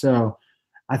title. So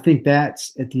I think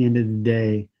that's, at the end of the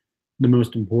day, the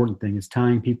most important thing is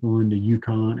tying people into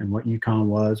UConn and what UConn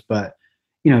was. But,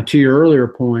 to your earlier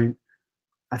point,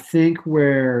 I think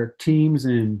where teams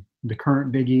in the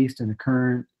current Big East and the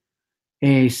current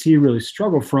AAC really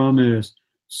struggle from is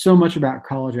so much about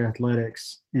college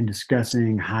athletics and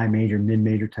discussing high major,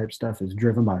 mid-major type stuff is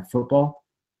driven by football.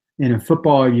 And in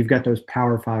football, you've got those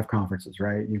Power 5 conferences,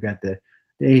 right? You've got the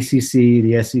ACC,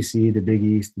 the SEC, the Big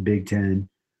East, the Big 10,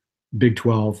 Big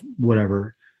 12,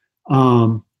 whatever.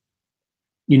 That's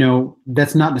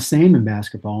not the same in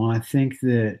basketball. And I think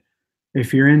that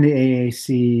if you're in the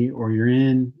AAC or you're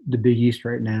in the Big East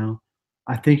right now,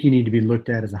 I think you need to be looked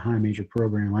at as a high major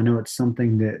program. I know it's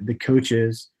something that the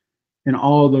coaches in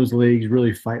all of those leagues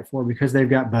really fight for because they've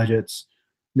got budgets.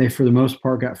 They, for the most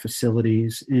part, got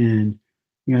facilities, and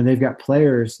they've got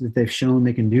players that they've shown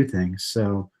they can do things.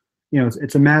 So,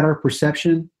 it's a matter of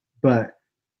perception, but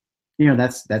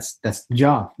that's the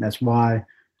job. That's why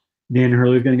Dan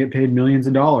Hurley is going to get paid millions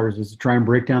of dollars, is to try and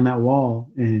break down that wall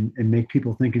and make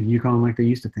people think of UConn like they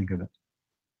used to think of it.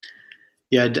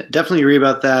 Yeah, definitely agree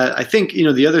about that. I think,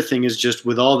 the other thing is just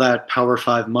with all that Power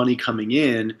 5 money coming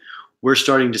in, we're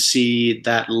starting to see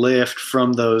that lift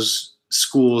from those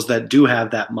schools that do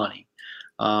have that money,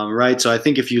 right? So I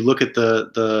think if you look at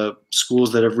the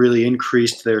schools that have really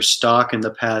increased their stock in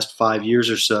the past 5 years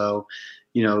or so,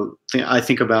 I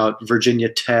think about Virginia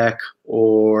Tech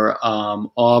or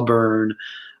Auburn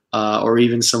or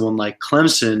even someone like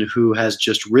Clemson, who has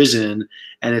just risen,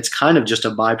 and it's kind of just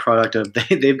a byproduct of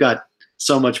they've got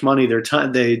so much money.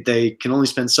 They can only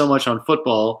spend so much on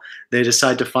football. They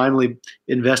decide to finally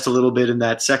invest a little bit in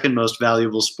that second most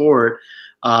valuable sport.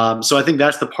 So I think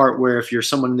that's the part where if you're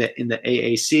someone in the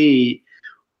AAC,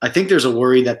 I think there's a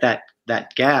worry that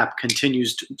gap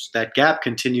continues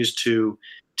to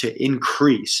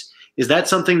increase. Is that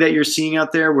something that you're seeing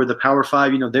out there where the Power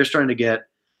 5, they're starting to get,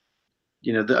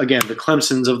 the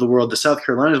Clemsons of the world, the South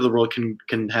Carolinas of the world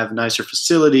can have nicer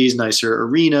facilities, nicer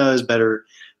arenas, better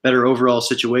overall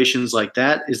situations like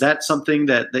that? Is that something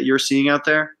that you're seeing out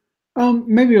there?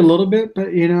 Maybe a little bit,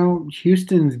 but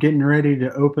Houston's getting ready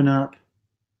to open up,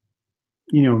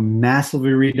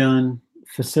 massively redone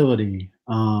facility.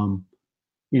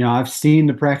 I've seen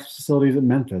the practice facilities at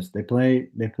Memphis. They play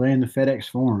in the FedEx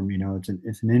Forum. It's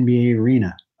an NBA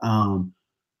arena.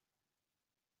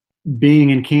 Being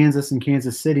in Kansas and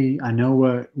Kansas City, I know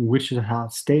what Wichita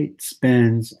State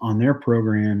spends on their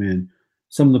program and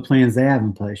some of the plans they have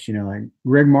in place. Like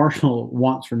Greg Marshall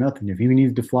wants for nothing. If he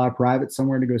needs to fly private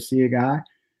somewhere to go see a guy,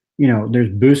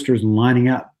 there's boosters lining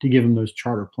up to give him those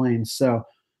charter planes. So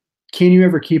can you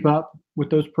ever keep up with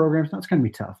those programs? No, it's going to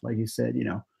be tough. Like you said,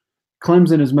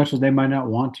 Clemson, as much as they might not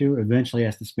want to, eventually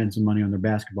has to spend some money on their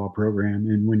basketball program.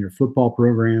 And when your football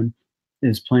program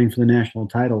is playing for the national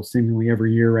title seemingly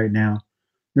every year right now,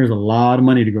 there's a lot of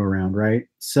money to go around, right?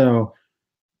 So,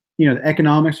 the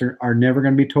economics are never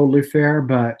going to be totally fair,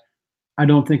 but I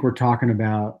don't think we're talking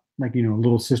about like,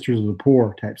 little sisters of the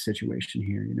poor type situation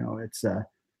here. It's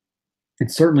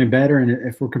certainly better. And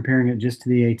if we're comparing it just to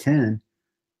the A10,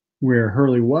 where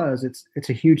Hurley was, it's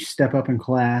a huge step up in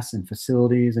class and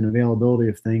facilities and availability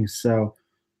of things. So,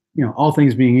 all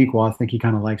things being equal, I think he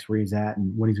kind of likes where he's at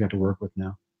and what he's got to work with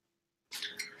now.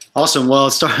 Awesome. Well,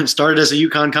 it started as a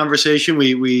UConn conversation.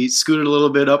 We scooted a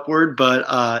little bit upward,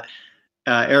 but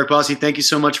Eric Bossi, thank you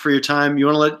so much for your time. You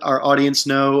want to let our audience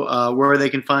know where they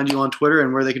can find you on Twitter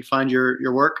and where they can find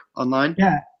your work online?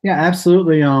 Yeah,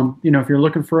 absolutely. If you're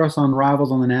looking for us on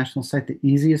Rivals on the national site, the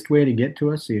easiest way to get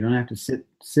to us, so you don't have to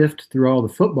sift through all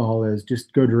the football, is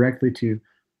just go directly to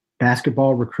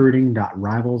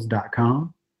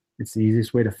basketballrecruiting.rivals.com. It's the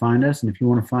easiest way to find us. And if you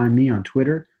want to find me on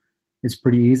Twitter, it's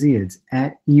pretty easy. It's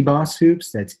at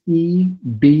eBossHoops. That's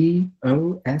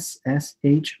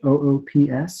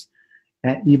EBOSSHOOPS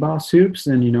at eBossHoops.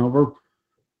 And, we're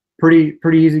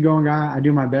pretty easygoing guy. I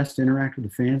do my best to interact with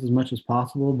the fans as much as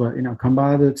possible, but come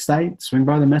by the site, swing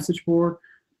by the message board,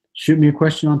 shoot me a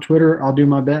question on Twitter. I'll do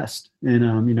my best. And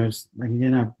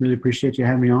again, I really appreciate you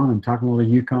having me on and talking a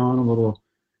little UConn, a little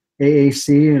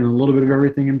AAC, and a little bit of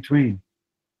everything in between.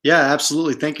 Yeah,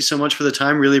 absolutely. Thank you so much for the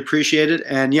time. Really appreciate it.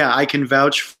 And yeah, I can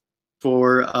vouch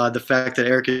for the fact that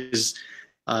Eric is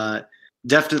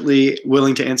definitely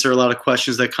willing to answer a lot of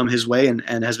questions that come his way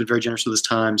and has been very generous with his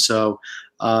time. So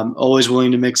always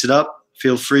willing to mix it up.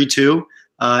 feel free to.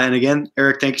 And again,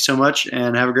 Eric, thank you so much,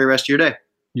 and have a great rest of your day.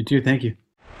 You too. Thank you.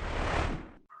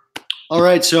 All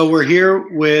right, so we're here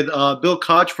with Bill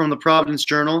Koch from the Providence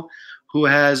Journal, who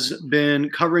has been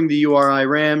covering the URI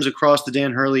Rams across the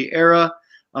Dan Hurley era.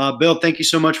 Bill, thank you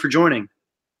so much for joining.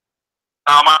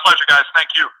 My pleasure, guys. Thank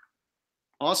you.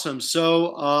 Awesome.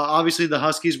 So obviously the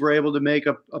Huskies were able to make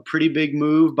a pretty big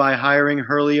move by hiring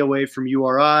Hurley away from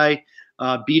URI,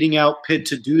 beating out Pitt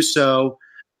to do so.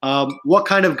 What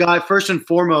kind of guy, first and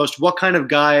foremost, what kind of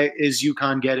guy is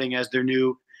UConn getting as their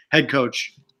new head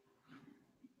coach?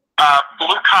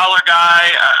 Blue-collar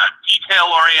guy,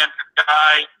 detail-oriented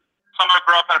guy, someone who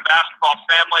grew up in a basketball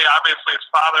family. Obviously, his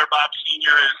father, Bob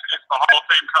Sr., is the Hall of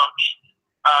Fame coach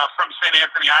from St.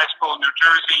 Anthony High School in New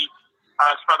Jersey.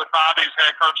 His brother Bobby is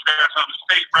head coach there at Arizona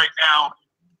State right now.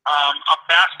 A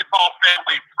basketball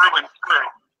family through and through,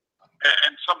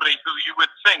 and somebody who you would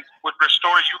think would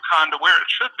restore UConn to where it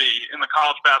should be in the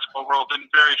college basketball world in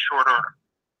very short order.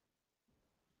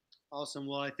 Awesome.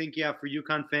 Well, I think, yeah, for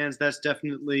UConn fans, that's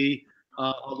definitely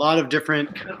a lot of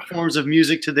different forms of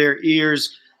music to their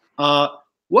ears.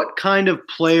 What kind of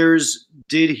players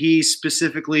did he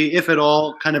specifically, if at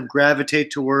all, kind of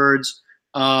gravitate towards?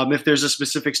 If there's a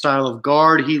specific style of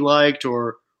guard he liked,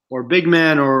 or big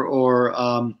man, or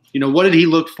what did he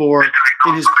look for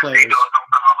in his players?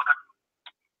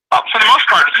 For the most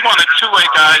part, he wanted two-way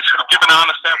guys who give an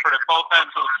honest effort at both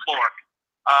ends of the floor.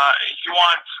 He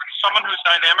wants someone who's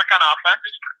dynamic on offense,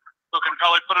 who can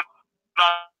probably put it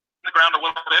on the ground a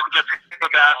little bit and get to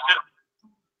the basket.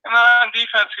 And then on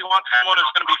defense, he wants someone who's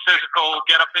going to be physical,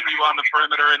 get up in you on the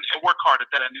perimeter, and work hard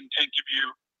at that end and give you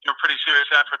pretty serious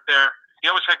effort there. He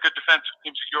always had good defensive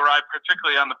teams at URI,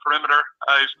 particularly on the perimeter.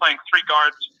 He was playing three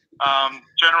guards,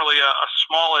 generally a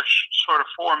smallish sort of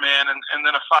four-man, and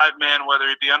then a five-man, whether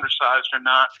he be undersized or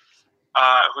not,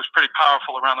 who's pretty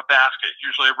powerful around the basket,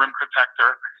 usually a rim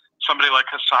protector. Somebody like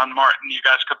Hassan Martin, you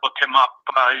guys could look him up.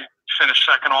 He finished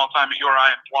second all-time at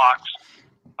URI in blocks.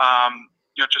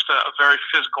 Just a very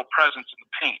physical presence in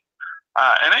the paint.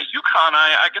 And at UConn,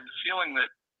 I get the feeling that,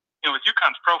 with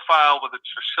UConn's profile, with its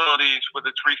facilities, with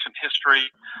its recent history,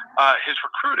 his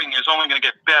recruiting is only going to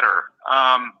get better.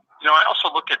 I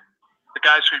also look at the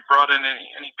guys who he brought in,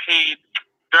 and he paid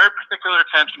very particular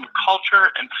attention to culture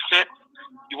and fit.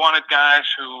 He wanted guys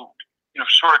who,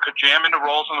 sort of could jam into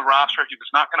roles on the roster. He was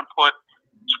not going to put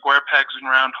square pegs in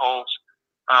round holes.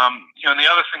 And the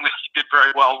other thing that he did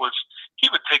very well was he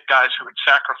would take guys who would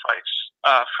sacrifice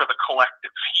for the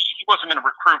collective. He wasn't going to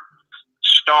recruit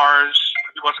stars.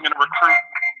 He wasn't going to recruit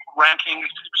rankings.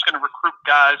 He was going to recruit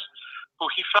guys who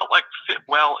he felt like fit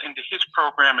well into his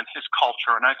program and his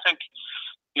culture. And I think,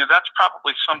 that's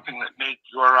probably something that made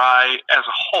URI as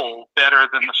a whole better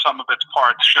than the sum of its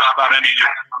parts just about any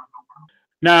year.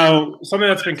 Now, something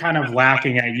that's been kind of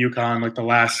lacking at UConn like the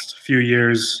last few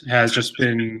years has just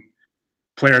been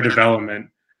player development.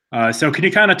 So can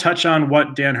you kind of touch on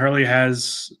what Dan Hurley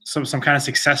has, some kind of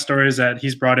success stories that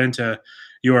he's brought into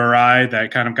URI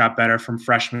that kind of got better from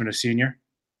freshman to senior?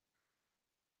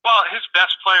 Well, his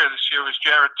best player this year was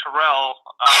Jared Terrell,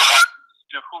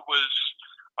 who was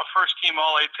a first-team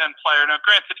All-A-10 player. Now,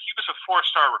 granted, he was a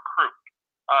four-star recruit,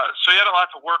 so he had a lot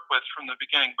to work with from the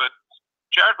beginning, but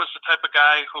Jared was the type of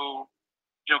guy who,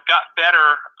 got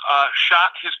better,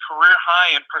 shot his career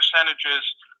high in percentages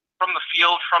from the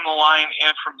field, from the line,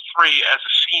 and from three as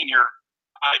a senior.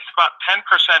 He's about 10%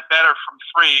 better from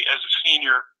three as a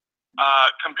senior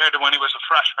compared to when he was a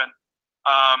freshman.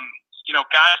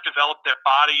 Guys develop their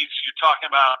bodies. You're talking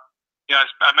about,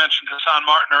 I mentioned Hassan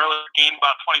Martin earlier, gained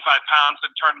about 25 pounds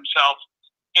and turned himself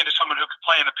into someone who could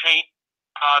play in the paint.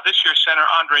 This year's center,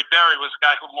 Andre Berry, was a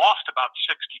guy who lost about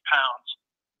 60 pounds.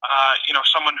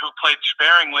 Someone who played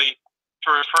sparingly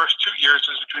for his first 2 years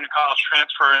as a junior college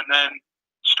transfer, and then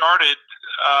started,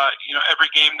 every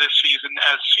game this season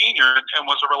as senior and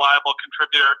was a reliable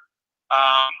contributor.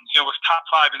 Was top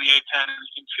 5 in the A-10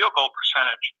 in field goal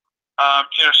percentage.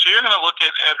 So you're going to look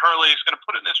at Hurley. He's going to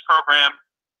put it in this program,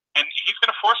 and he's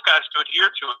going to force guys to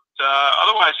adhere to it.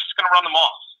 Otherwise, he's going to run them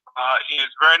off. He's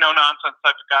a very no-nonsense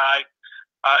type of guy,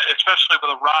 especially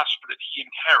with a roster that he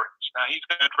inherits. Now, he's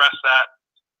going to address that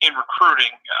in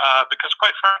recruiting because,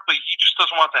 quite frankly, he just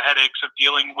doesn't want the headaches of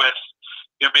dealing with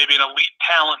maybe an elite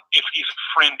talent if he's a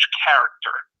fringe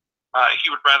character. He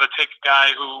would rather take a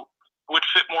guy who would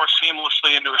fit more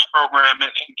seamlessly into his program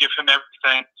and give him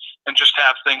everything and just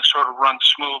have things sort of run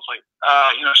smoothly.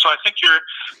 So I think you're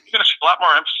going to see a lot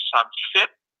more emphasis on fit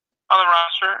on the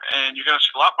roster, and you're going to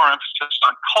see a lot more emphasis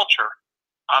on culture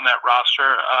on that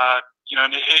roster.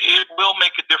 And it will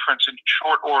make a difference in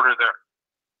short order there.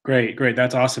 Great.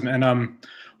 That's awesome. And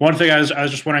One thing I was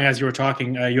just wondering as you were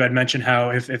talking, you had mentioned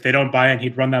how if they don't buy in,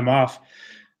 he'd run them off.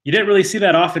 You didn't really see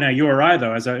that often at URI,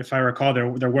 though. If I recall, there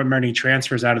weren't many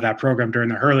transfers out of that program during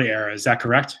the Hurley era. Is that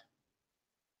correct?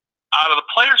 Out of the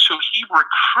players who he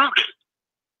recruited,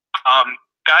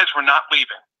 guys were not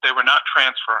leaving. They were not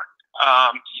transferring.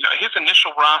 His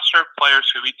initial roster, players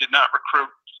who he did not recruit,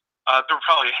 there were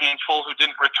probably a handful who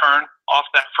didn't return off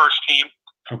that first team.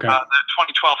 Okay. The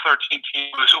 2012-13 team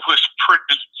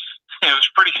was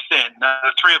pretty thin.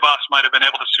 The three of us might have been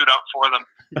able to suit up for them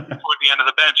toward the end of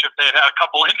the bench if they had had a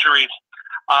couple injuries.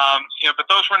 But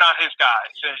those were not his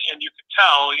guys, and you could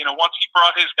tell. Once he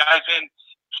brought his guys in,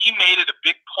 he made it a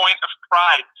big point of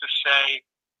pride to say,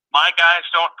 "My guys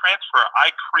don't transfer.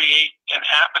 I create an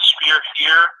atmosphere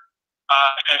here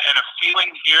and a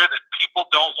feeling here that people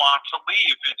don't want to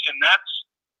leave," and that's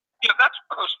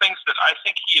one of those things that I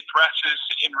think he addresses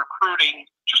in recruiting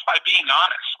just by being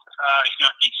honest.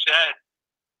 He said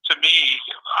to me,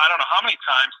 I don't know how many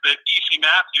times, that E.C.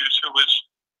 Matthews, who was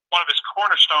one of his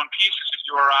cornerstone pieces at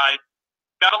URI,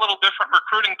 got a little different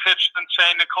recruiting pitch than,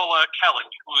 say, Nicola Kelly,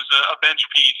 who was a bench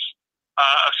piece,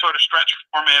 a sort of stretch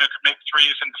four-man who could make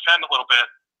threes and defend a little bit.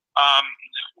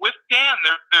 With Dan,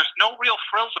 there's no real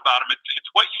frills about him.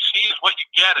 It's what you see is what you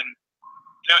get, and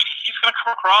he's going to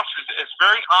come across as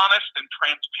very honest and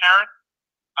transparent,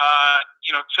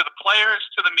 to the players,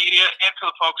 to the media, and to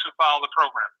the folks who follow the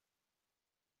program.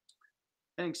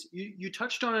 Thanks. You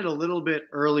touched on it a little bit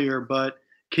earlier, but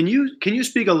can you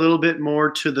speak a little bit more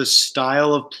to the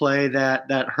style of play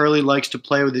that Hurley likes to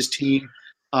play with his team?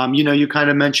 You kind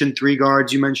of mentioned three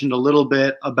guards. You mentioned a little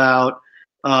bit about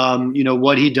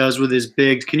what he does with his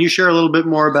bigs. Can you share a little bit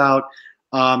more about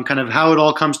kind of how it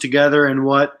all comes together and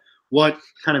what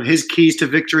kind of his keys to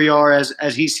victory are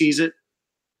as he sees it?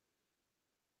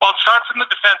 Well, it starts in the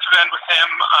defensive end with him,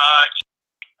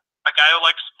 a guy who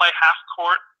likes to play half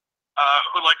court,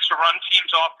 who likes to run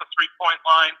teams off the three-point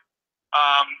line,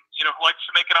 who likes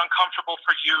to make it uncomfortable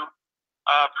for you,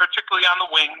 particularly on the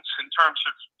wings in terms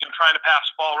of trying to pass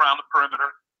the ball around the perimeter,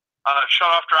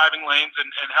 shut off driving lanes and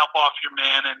help off your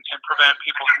man and prevent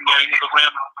people from getting to the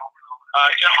rim.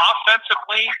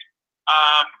 Offensively,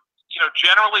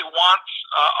 generally wants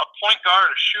a point guard,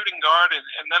 a shooting guard,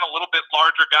 and then a little bit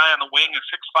larger guy on the wing, a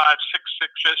 6'5",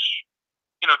 6'6"-ish,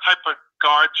 type of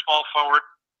guard, small forward.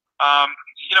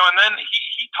 And then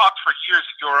he talked for years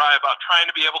at URI about trying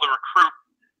to be able to recruit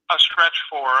a stretch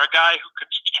four, a guy who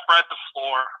could spread the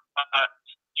floor.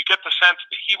 You get the sense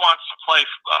that he wants to play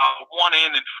one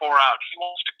in and four out. He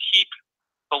wants to keep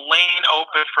the lane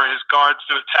open for his guards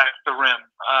to attack the rim.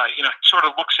 He sort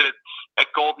of looks at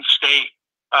Golden State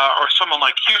or someone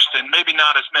like Houston, maybe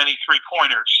not as many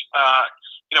three-pointers,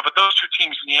 but those two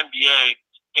teams in the NBA,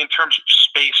 in terms of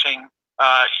spacing,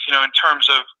 in terms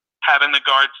of having the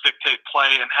guards dictate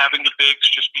play and having the bigs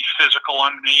just be physical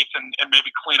underneath and maybe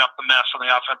clean up the mess on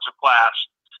the offensive glass.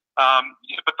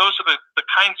 But those are the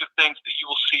kinds of things that you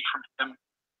will see from him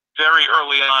very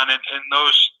early on, and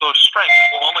those strengths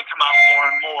will only come out more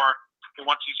and more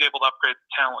once he's able to upgrade the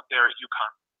talent there at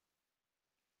UConn.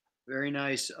 Very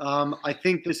nice. I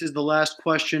think this is the last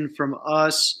question from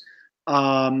us.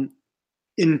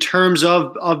 In terms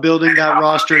of building that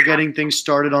roster, getting things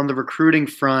started on the recruiting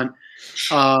front,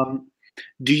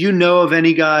 do you know of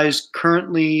any guys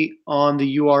currently on the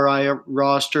URI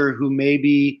roster who may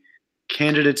be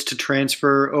candidates to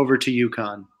transfer over to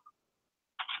UConn?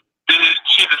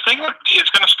 See, the thing that is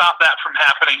going to stop that from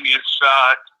happening is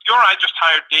URI just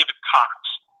hired David Cox,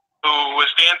 who was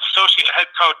Dan's associate head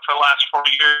coach for the last 4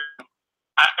 years.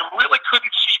 I really couldn't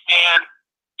see Dan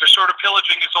just sort of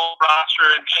pillaging his old roster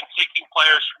and taking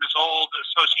players from his old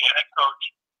associate head coach.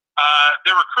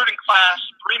 Their recruiting class,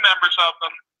 3 members of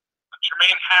them,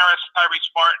 Jermaine Harris,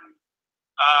 Tyrese Martin,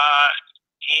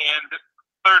 and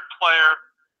third player,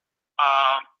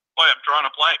 I'm drawing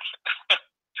a blank.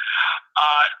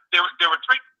 There were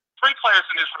three players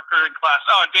in his recruiting class.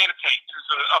 Oh, and Dana Tate, who's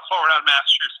a forward out of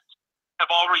Massachusetts, have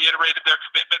all reiterated their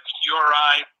commitments to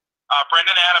URI.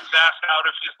 Brendan Adams asked out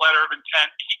of his letter of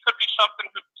intent. He could be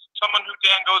someone who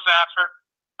Dan goes after.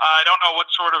 I don't know what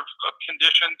sort of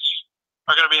conditions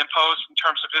are going to be imposed in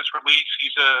terms of his release.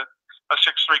 He's a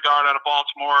 6'3" guard out of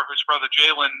Baltimore whose brother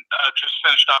Jalen just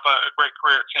finished up a great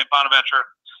career at St. Bonaventure.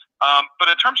 But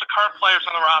in terms of current players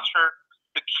on the roster,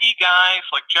 the key guys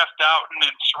like Jeff Doughton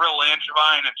and Cyril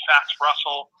Langevine and Fats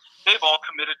Russell, they've all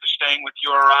committed to staying with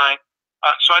URI.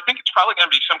 So I think it's probably going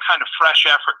to be some kind of fresh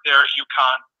effort there at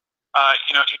UConn.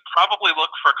 You'd probably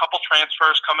look for a couple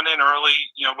transfers coming in early,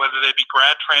 whether they be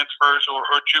grad transfers or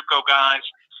JUCO guys,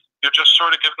 just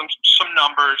sort of give them some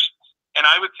numbers. And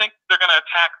I would think they're going to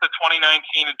attack the 2019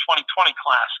 and 2020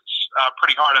 classes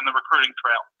pretty hard on the recruiting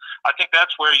trail. I think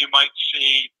that's where you might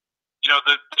see,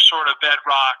 the sort of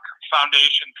bedrock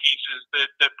foundation pieces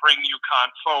that bring UConn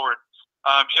forward.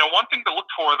 One thing to look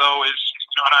for, though, is,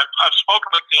 and I've spoken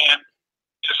with Dan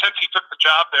since he took the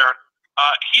job there,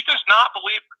 he does not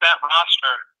believe that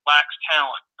roster lacks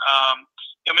talent.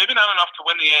 Maybe not enough to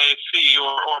win the AAC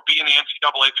or be in the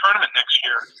NCAA tournament next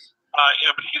year.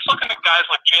 But he's looking at guys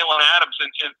like Jalen Adams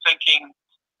and thinking,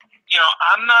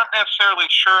 I'm not necessarily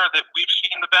sure that we've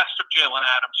seen the best of Jalen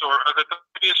Adams or that the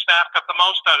previous staff got the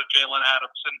most out of Jalen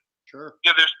Adams. And sure,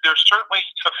 there's certainly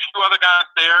a few other guys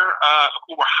there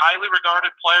who were highly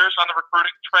regarded players on the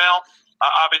recruiting trail.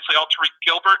 Obviously, Tariq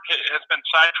Gilbert has been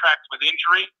sidetracked with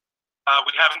injury.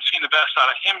 We haven't seen the best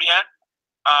out of him yet.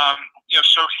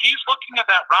 So he's looking at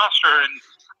that roster, and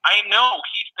I know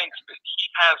he thinks that he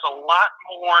has a lot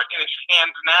more in his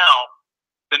hands now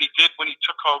than he did when he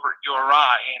took over at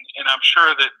URI. And I'm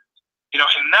sure that,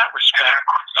 in that respect,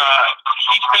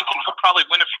 he's thinking he'll probably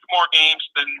win a few more games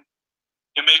than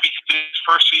maybe he did his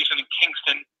first season in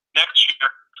Kingston next year.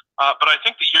 But I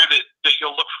think the year that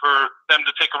you'll look for them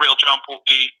to take a real jump will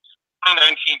be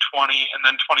 2019-20 and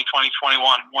then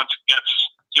 2020-21 once he gets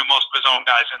most of his own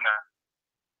guys in there.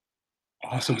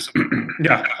 Awesome.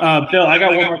 Yeah. Bill, I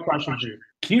got one more question for you.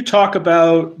 Can you talk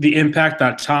about the impact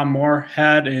that Tom Moore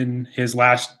had in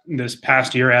this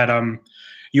past year at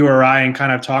URI and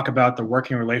kind of talk about the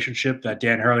working relationship that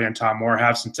Dan Hurley and Tom Moore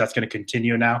have, since that's going to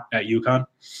continue now at UConn?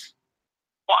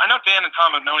 Well, I know Dan and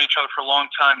Tom have known each other for a long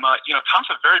time. Tom's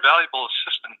a very valuable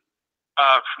assistant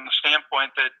from the standpoint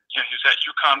that he was at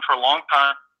UConn for a long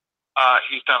time.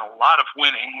 He's done a lot of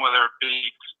winning, whether it be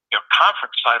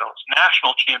conference titles,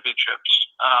 national championships.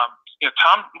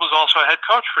 Tom was also a head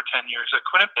coach for 10 years at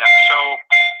Quinnipiac. So,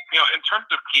 in terms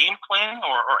of game planning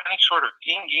or any sort of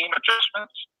in-game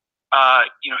adjustments,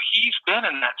 he's been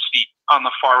in that seat on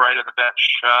the far right of the bench,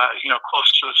 close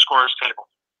to the scorer's table,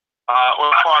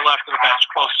 or far left of the bench,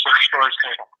 close to the scorer's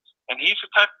table. And he's the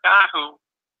type of guy who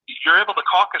you're able to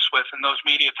caucus with in those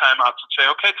media timeouts and say,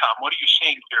 okay, Tom, what are you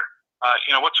seeing here?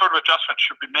 What sort of adjustments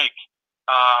should we make?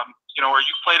 Or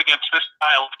you played against this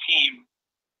style of team,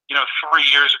 3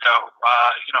 years ago.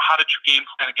 How did you game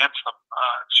plan against them?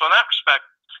 So in that respect,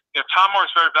 Tom Moore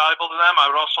is very valuable to them. I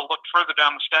would also look further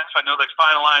down the staff. I know they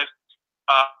finalized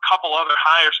a couple other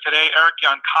hires today. Eric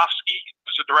Jankowski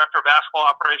was the director of basketball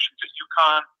operations at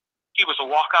UConn. He was a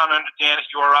walk-on under Dan at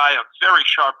URI, a very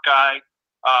sharp guy,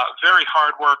 very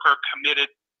hard worker, committed.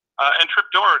 And Trip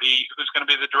Doherty, who's going to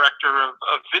be the director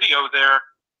of video there,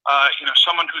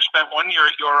 someone who spent 1 year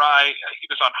at URI. He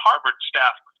was on Harvard's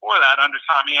staff before that under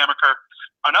Tommy Amaker.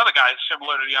 Another guy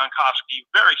similar to Jankowski,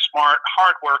 very smart,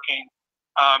 hardworking,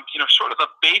 sort of the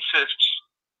basis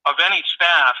of any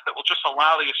staff that will just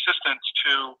allow the assistants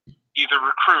to either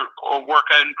recruit or work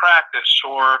in practice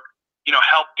or,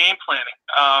 help game planning.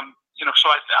 So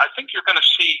I think you're going to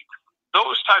see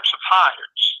those types of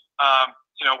hires,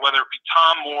 whether it be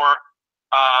Tom Moore.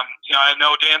 I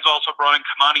know Dan's also brought in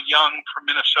Kamani Young from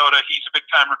Minnesota. He's a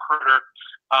big-time recruiter.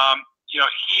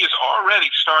 He is already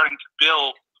starting to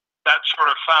build that sort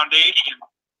of foundation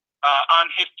on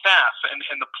his staff, and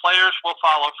the players will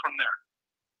follow from there.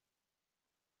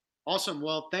 Awesome.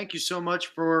 Well, thank you so much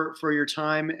for your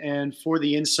time and for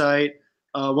the insight.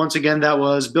 Once again, that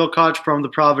was Bill Koch from the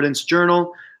Providence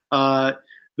Journal.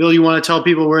 Bill, you want to tell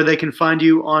people where they can find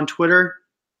you on Twitter?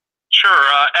 Sure.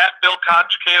 At Bill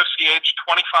Koch, KOCH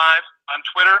 25 on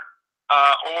Twitter,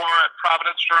 or at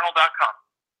providencejournal.com.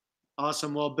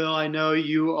 Awesome. Well, Bill, I know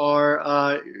you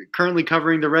are currently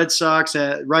covering the Red Sox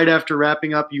right after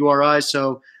wrapping up URI.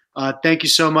 So thank you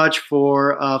so much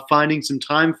for finding some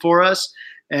time for us,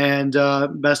 and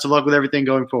best of luck with everything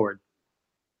going forward.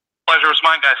 Pleasure was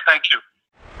mine, guys. Thank you.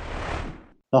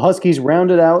 The Huskies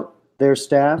rounded out their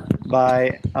staff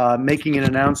by making an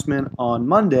announcement on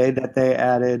Monday that they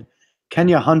added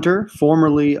Kenya Hunter,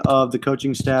 formerly of the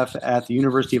coaching staff at the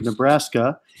University of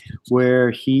Nebraska,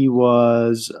 where he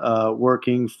was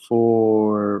working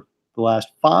for the last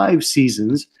 5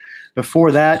 seasons.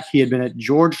 Before that, he had been at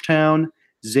Georgetown,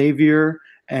 Xavier,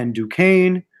 and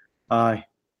Duquesne,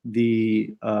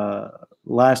 the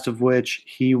last of which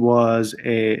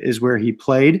is where he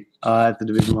played at the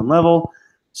Division I level.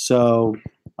 So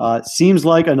seems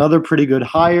like another pretty good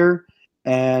hire,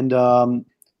 and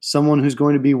someone who's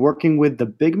going to be working with the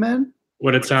big men.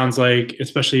 What it sounds like,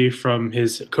 especially from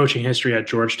his coaching history at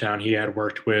Georgetown, he had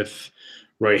worked with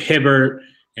Roy Hibbert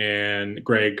and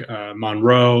Greg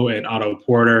Monroe and Otto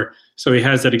Porter. So he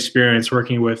has that experience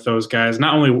working with those guys,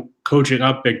 not only coaching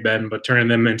up big men, but turning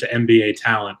them into NBA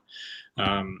talent.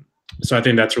 So I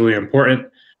think that's really important.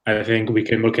 I think we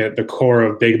can look at the core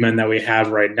of big men that we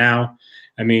have right now.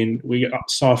 I mean, we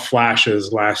saw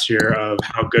flashes last year of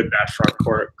how good that front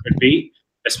court could be,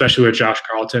 especially with Josh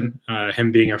Carlton,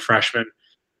 him being a freshman.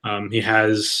 He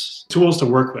has tools to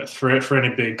work with for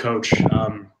any big coach.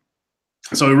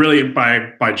 So really,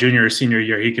 by junior or senior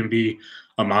year, he can be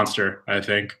a monster, I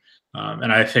think.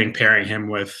 And I think pairing him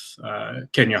with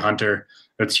Kenya Hunter,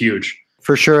 that's huge.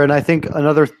 For sure. And I think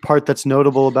another part that's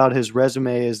notable about his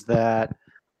resume is that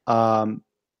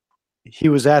he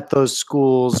was at those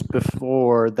schools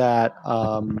before that.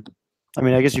 I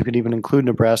mean, I guess you could even include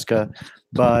Nebraska,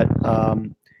 but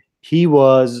he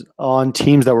was on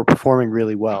teams that were performing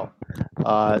really well.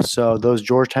 So those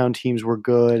Georgetown teams were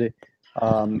good.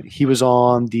 He was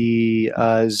on the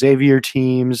Xavier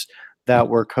teams that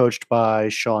were coached by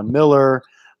Sean Miller.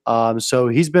 So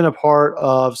he's been a part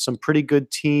of some pretty good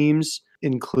teams,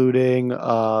 including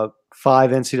 5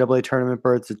 NCAA tournament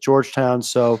berths at Georgetown.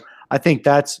 So I think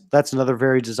that's another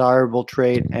very desirable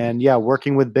trait. And yeah,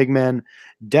 working with big men,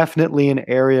 definitely an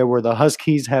area where the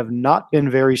Huskies have not been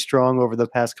very strong over the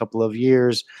past couple of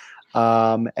years,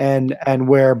 and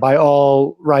where by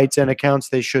all rights and accounts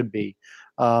they should be.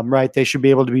 Right, they should be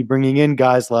able to be bringing in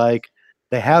guys like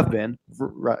they have been,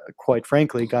 quite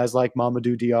frankly, guys like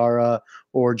Mamadou Diarra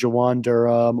or Jawan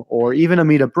Durham or even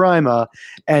Amita Brima,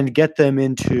 and get them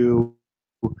into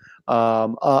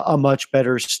a much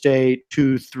better state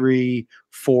 2, 3,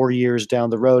 4 years down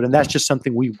the road. And that's just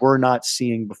something we were not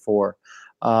seeing before.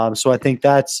 So I think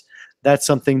that's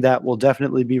something that will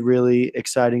definitely be really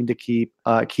exciting to keep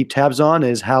tabs on,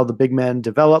 is how the big men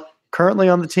develop currently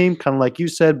on the team, kind of like you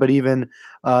said, but even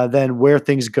then where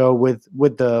things go with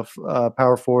the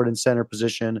power forward and center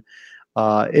position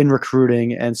in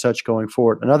recruiting and such going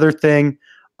forward. Another thing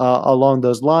along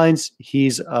those lines,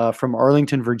 he's from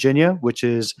Arlington, Virginia, which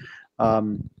is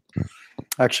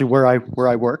actually where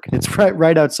I work. It's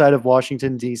right outside of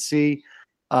Washington, D.C.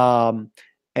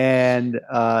 And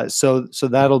so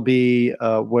that'll be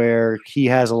where he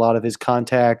has a lot of his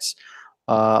contacts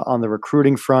on the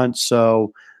recruiting front.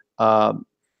 So I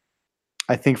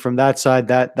think from that side,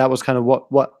 that was kind of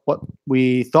what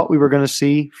we thought we were going to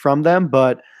see from them.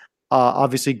 But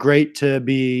obviously, great to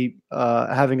be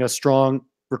having a strong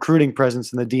recruiting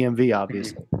presence in the DMV.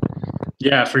 Obviously,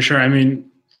 yeah, for sure. I mean,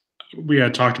 we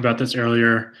had talked about this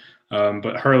earlier,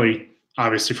 but Hurley,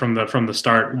 obviously from the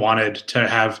start, wanted to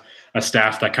have a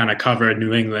staff that kind of covered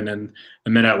New England and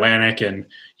the Mid-Atlantic, and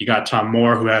you got Tom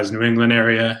Moore, who has New England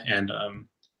area, and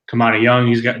Kamani Young,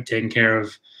 he's got taken care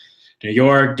of New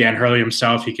York. Dan Hurley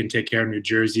himself, he can take care of New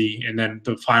Jersey. And then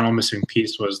the final missing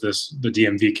piece was the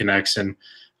DMV connects. And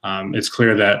it's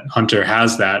clear that Hunter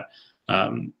has that.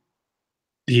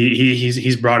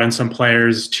 He's brought in some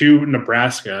players to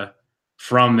Nebraska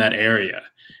from that area.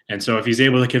 And so if he's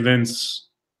able to convince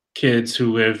kids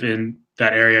who live in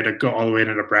that area to go all the way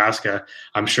to Nebraska,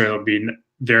 I'm sure it'll be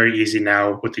very easy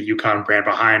now with the UConn brand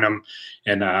behind him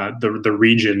and the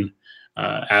region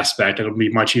aspect. It'll be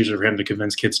much easier for him to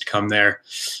convince kids to come there.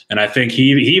 And I think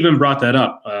he even brought that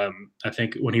up. I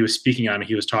think when he was speaking on it,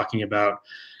 he was talking about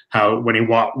how when he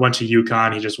went to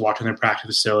UConn, he just walked in their practice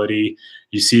facility.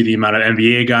 You see the amount of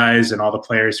NBA guys and all the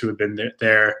players who had been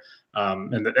there,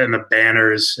 and the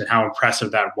banners, and how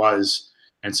impressive that was.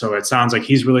 And so it sounds like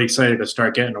he's really excited to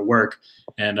start getting to work,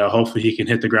 and hopefully he can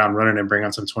hit the ground running and bring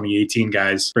on some 2018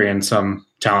 guys, bring in some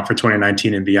talent for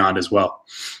 2019 and beyond as well.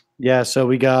 Yeah, so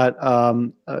we got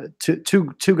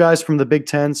two guys from the Big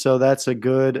Ten, so that's a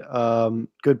good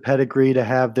pedigree to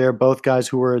have there. Both guys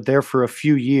who were there for a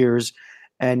few years,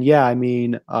 and yeah, I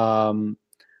mean,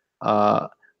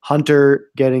 Hunter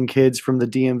getting kids from the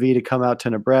DMV to come out to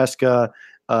Nebraska.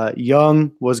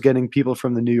 Young was getting people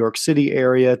from the New York City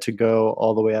area to go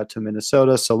all the way out to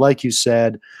Minnesota. So, like you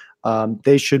said,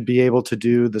 they should be able to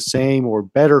do the same or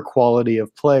better quality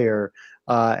of player.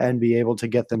 And be able to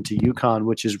get them to UConn,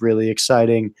 which is really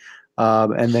exciting.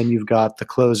 And then you've got the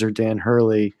closer, Dan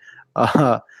Hurley,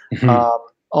 on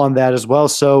that as well.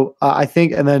 So I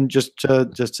think, and then just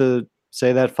to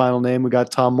say that final name, we got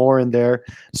Tom Moore in there.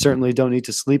 Certainly don't need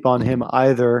to sleep on him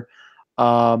either.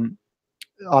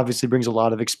 Obviously brings a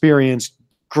lot of experience,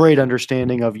 great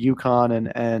understanding of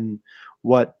UConn and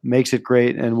what makes it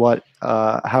great and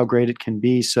how great it can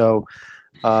be. So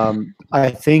I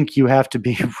think you have to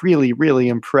be really, really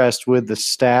impressed with the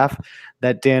staff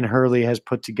that Dan Hurley has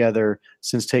put together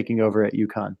since taking over at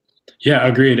UConn. Yeah,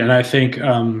 agreed. And I think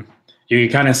you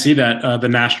kind of see that the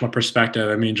national perspective.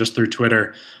 I mean, just through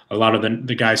Twitter, a lot of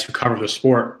the guys who cover the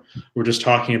sport were just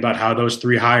talking about how those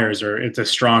three hires it's a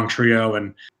strong trio,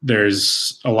 and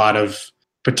there's a lot of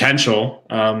potential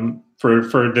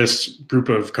for this group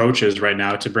of coaches right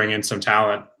now to bring in some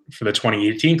talent for the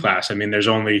 2018 class. I mean, there's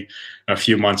only a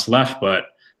few months left, but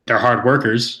they're hard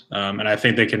workers, and I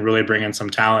think they can really bring in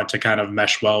some talent to kind of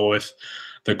mesh well with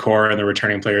the core and the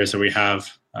returning players that we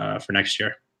have for next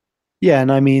year. Yeah,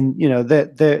 and I mean,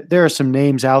 there are some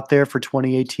names out there for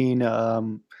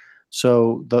 2018.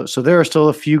 So there are still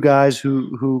a few guys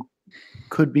who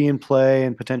could be in play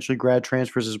and potentially grad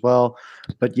transfers as well.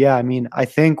 But yeah, I mean, I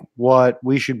think what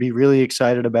we should be really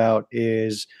excited about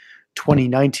is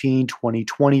 2019,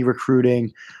 2020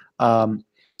 recruiting.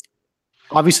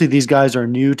 Obviously, these guys are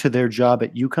new to their job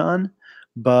at UConn,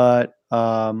 but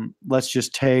let's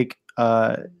just take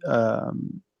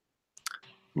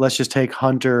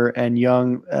Hunter and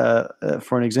Young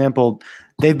for an example.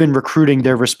 They've been recruiting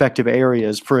their respective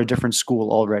areas for a different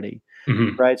school already,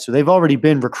 right? So they've already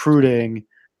been recruiting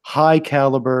high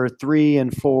caliber 3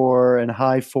 and 4 and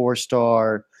high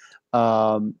 4-star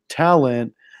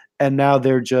talent, and now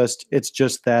it's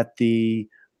just that the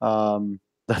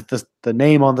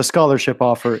name on the scholarship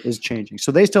offer is changing.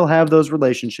 So they still have those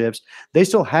relationships. They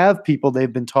still have people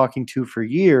they've been talking to for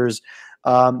years.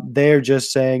 They're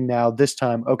just saying now this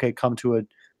time, okay, come to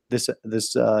this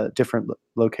different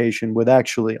location with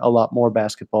actually a lot more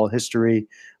basketball history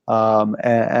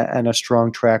and a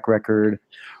strong track record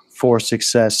for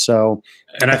success. So,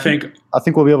 and I think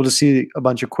we'll be able to see a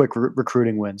bunch of quick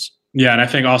recruiting wins. Yeah, and I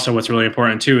think also what's really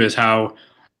important too is how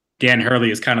Dan Hurley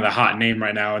is kind of the hot name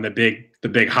right now and the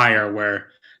big hire where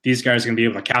these guys are going to be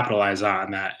able to capitalize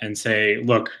on that and say,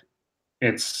 look,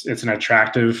 it's an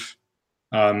attractive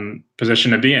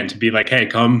position to be in, to be like, hey,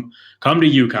 come to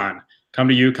UConn. Come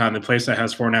to UConn, the place that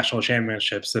has 4 national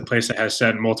championships, the place that has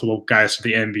sent multiple guys to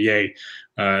the NBA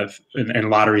in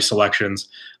lottery selections.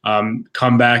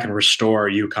 Come back and restore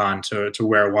UConn to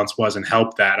where it once was and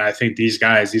help that. And I think these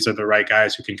are the right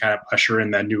guys who can kind of usher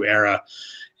in that new era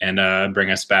and bring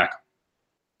us back.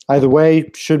 Either way,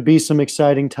 should be some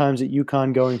exciting times at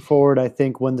UConn going forward. I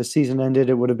think when the season ended,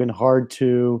 it would have been hard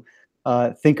to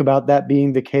think about that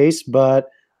being the case. But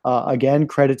again,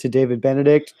 credit to David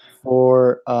Benedict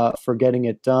for getting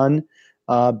it done.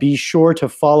 Be sure to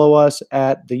follow us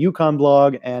at the UConn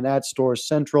blog and at Stores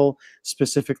Central,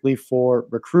 specifically for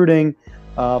recruiting.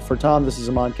 For Tom, this is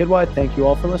Aman Kidwai. Thank you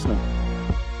all for listening.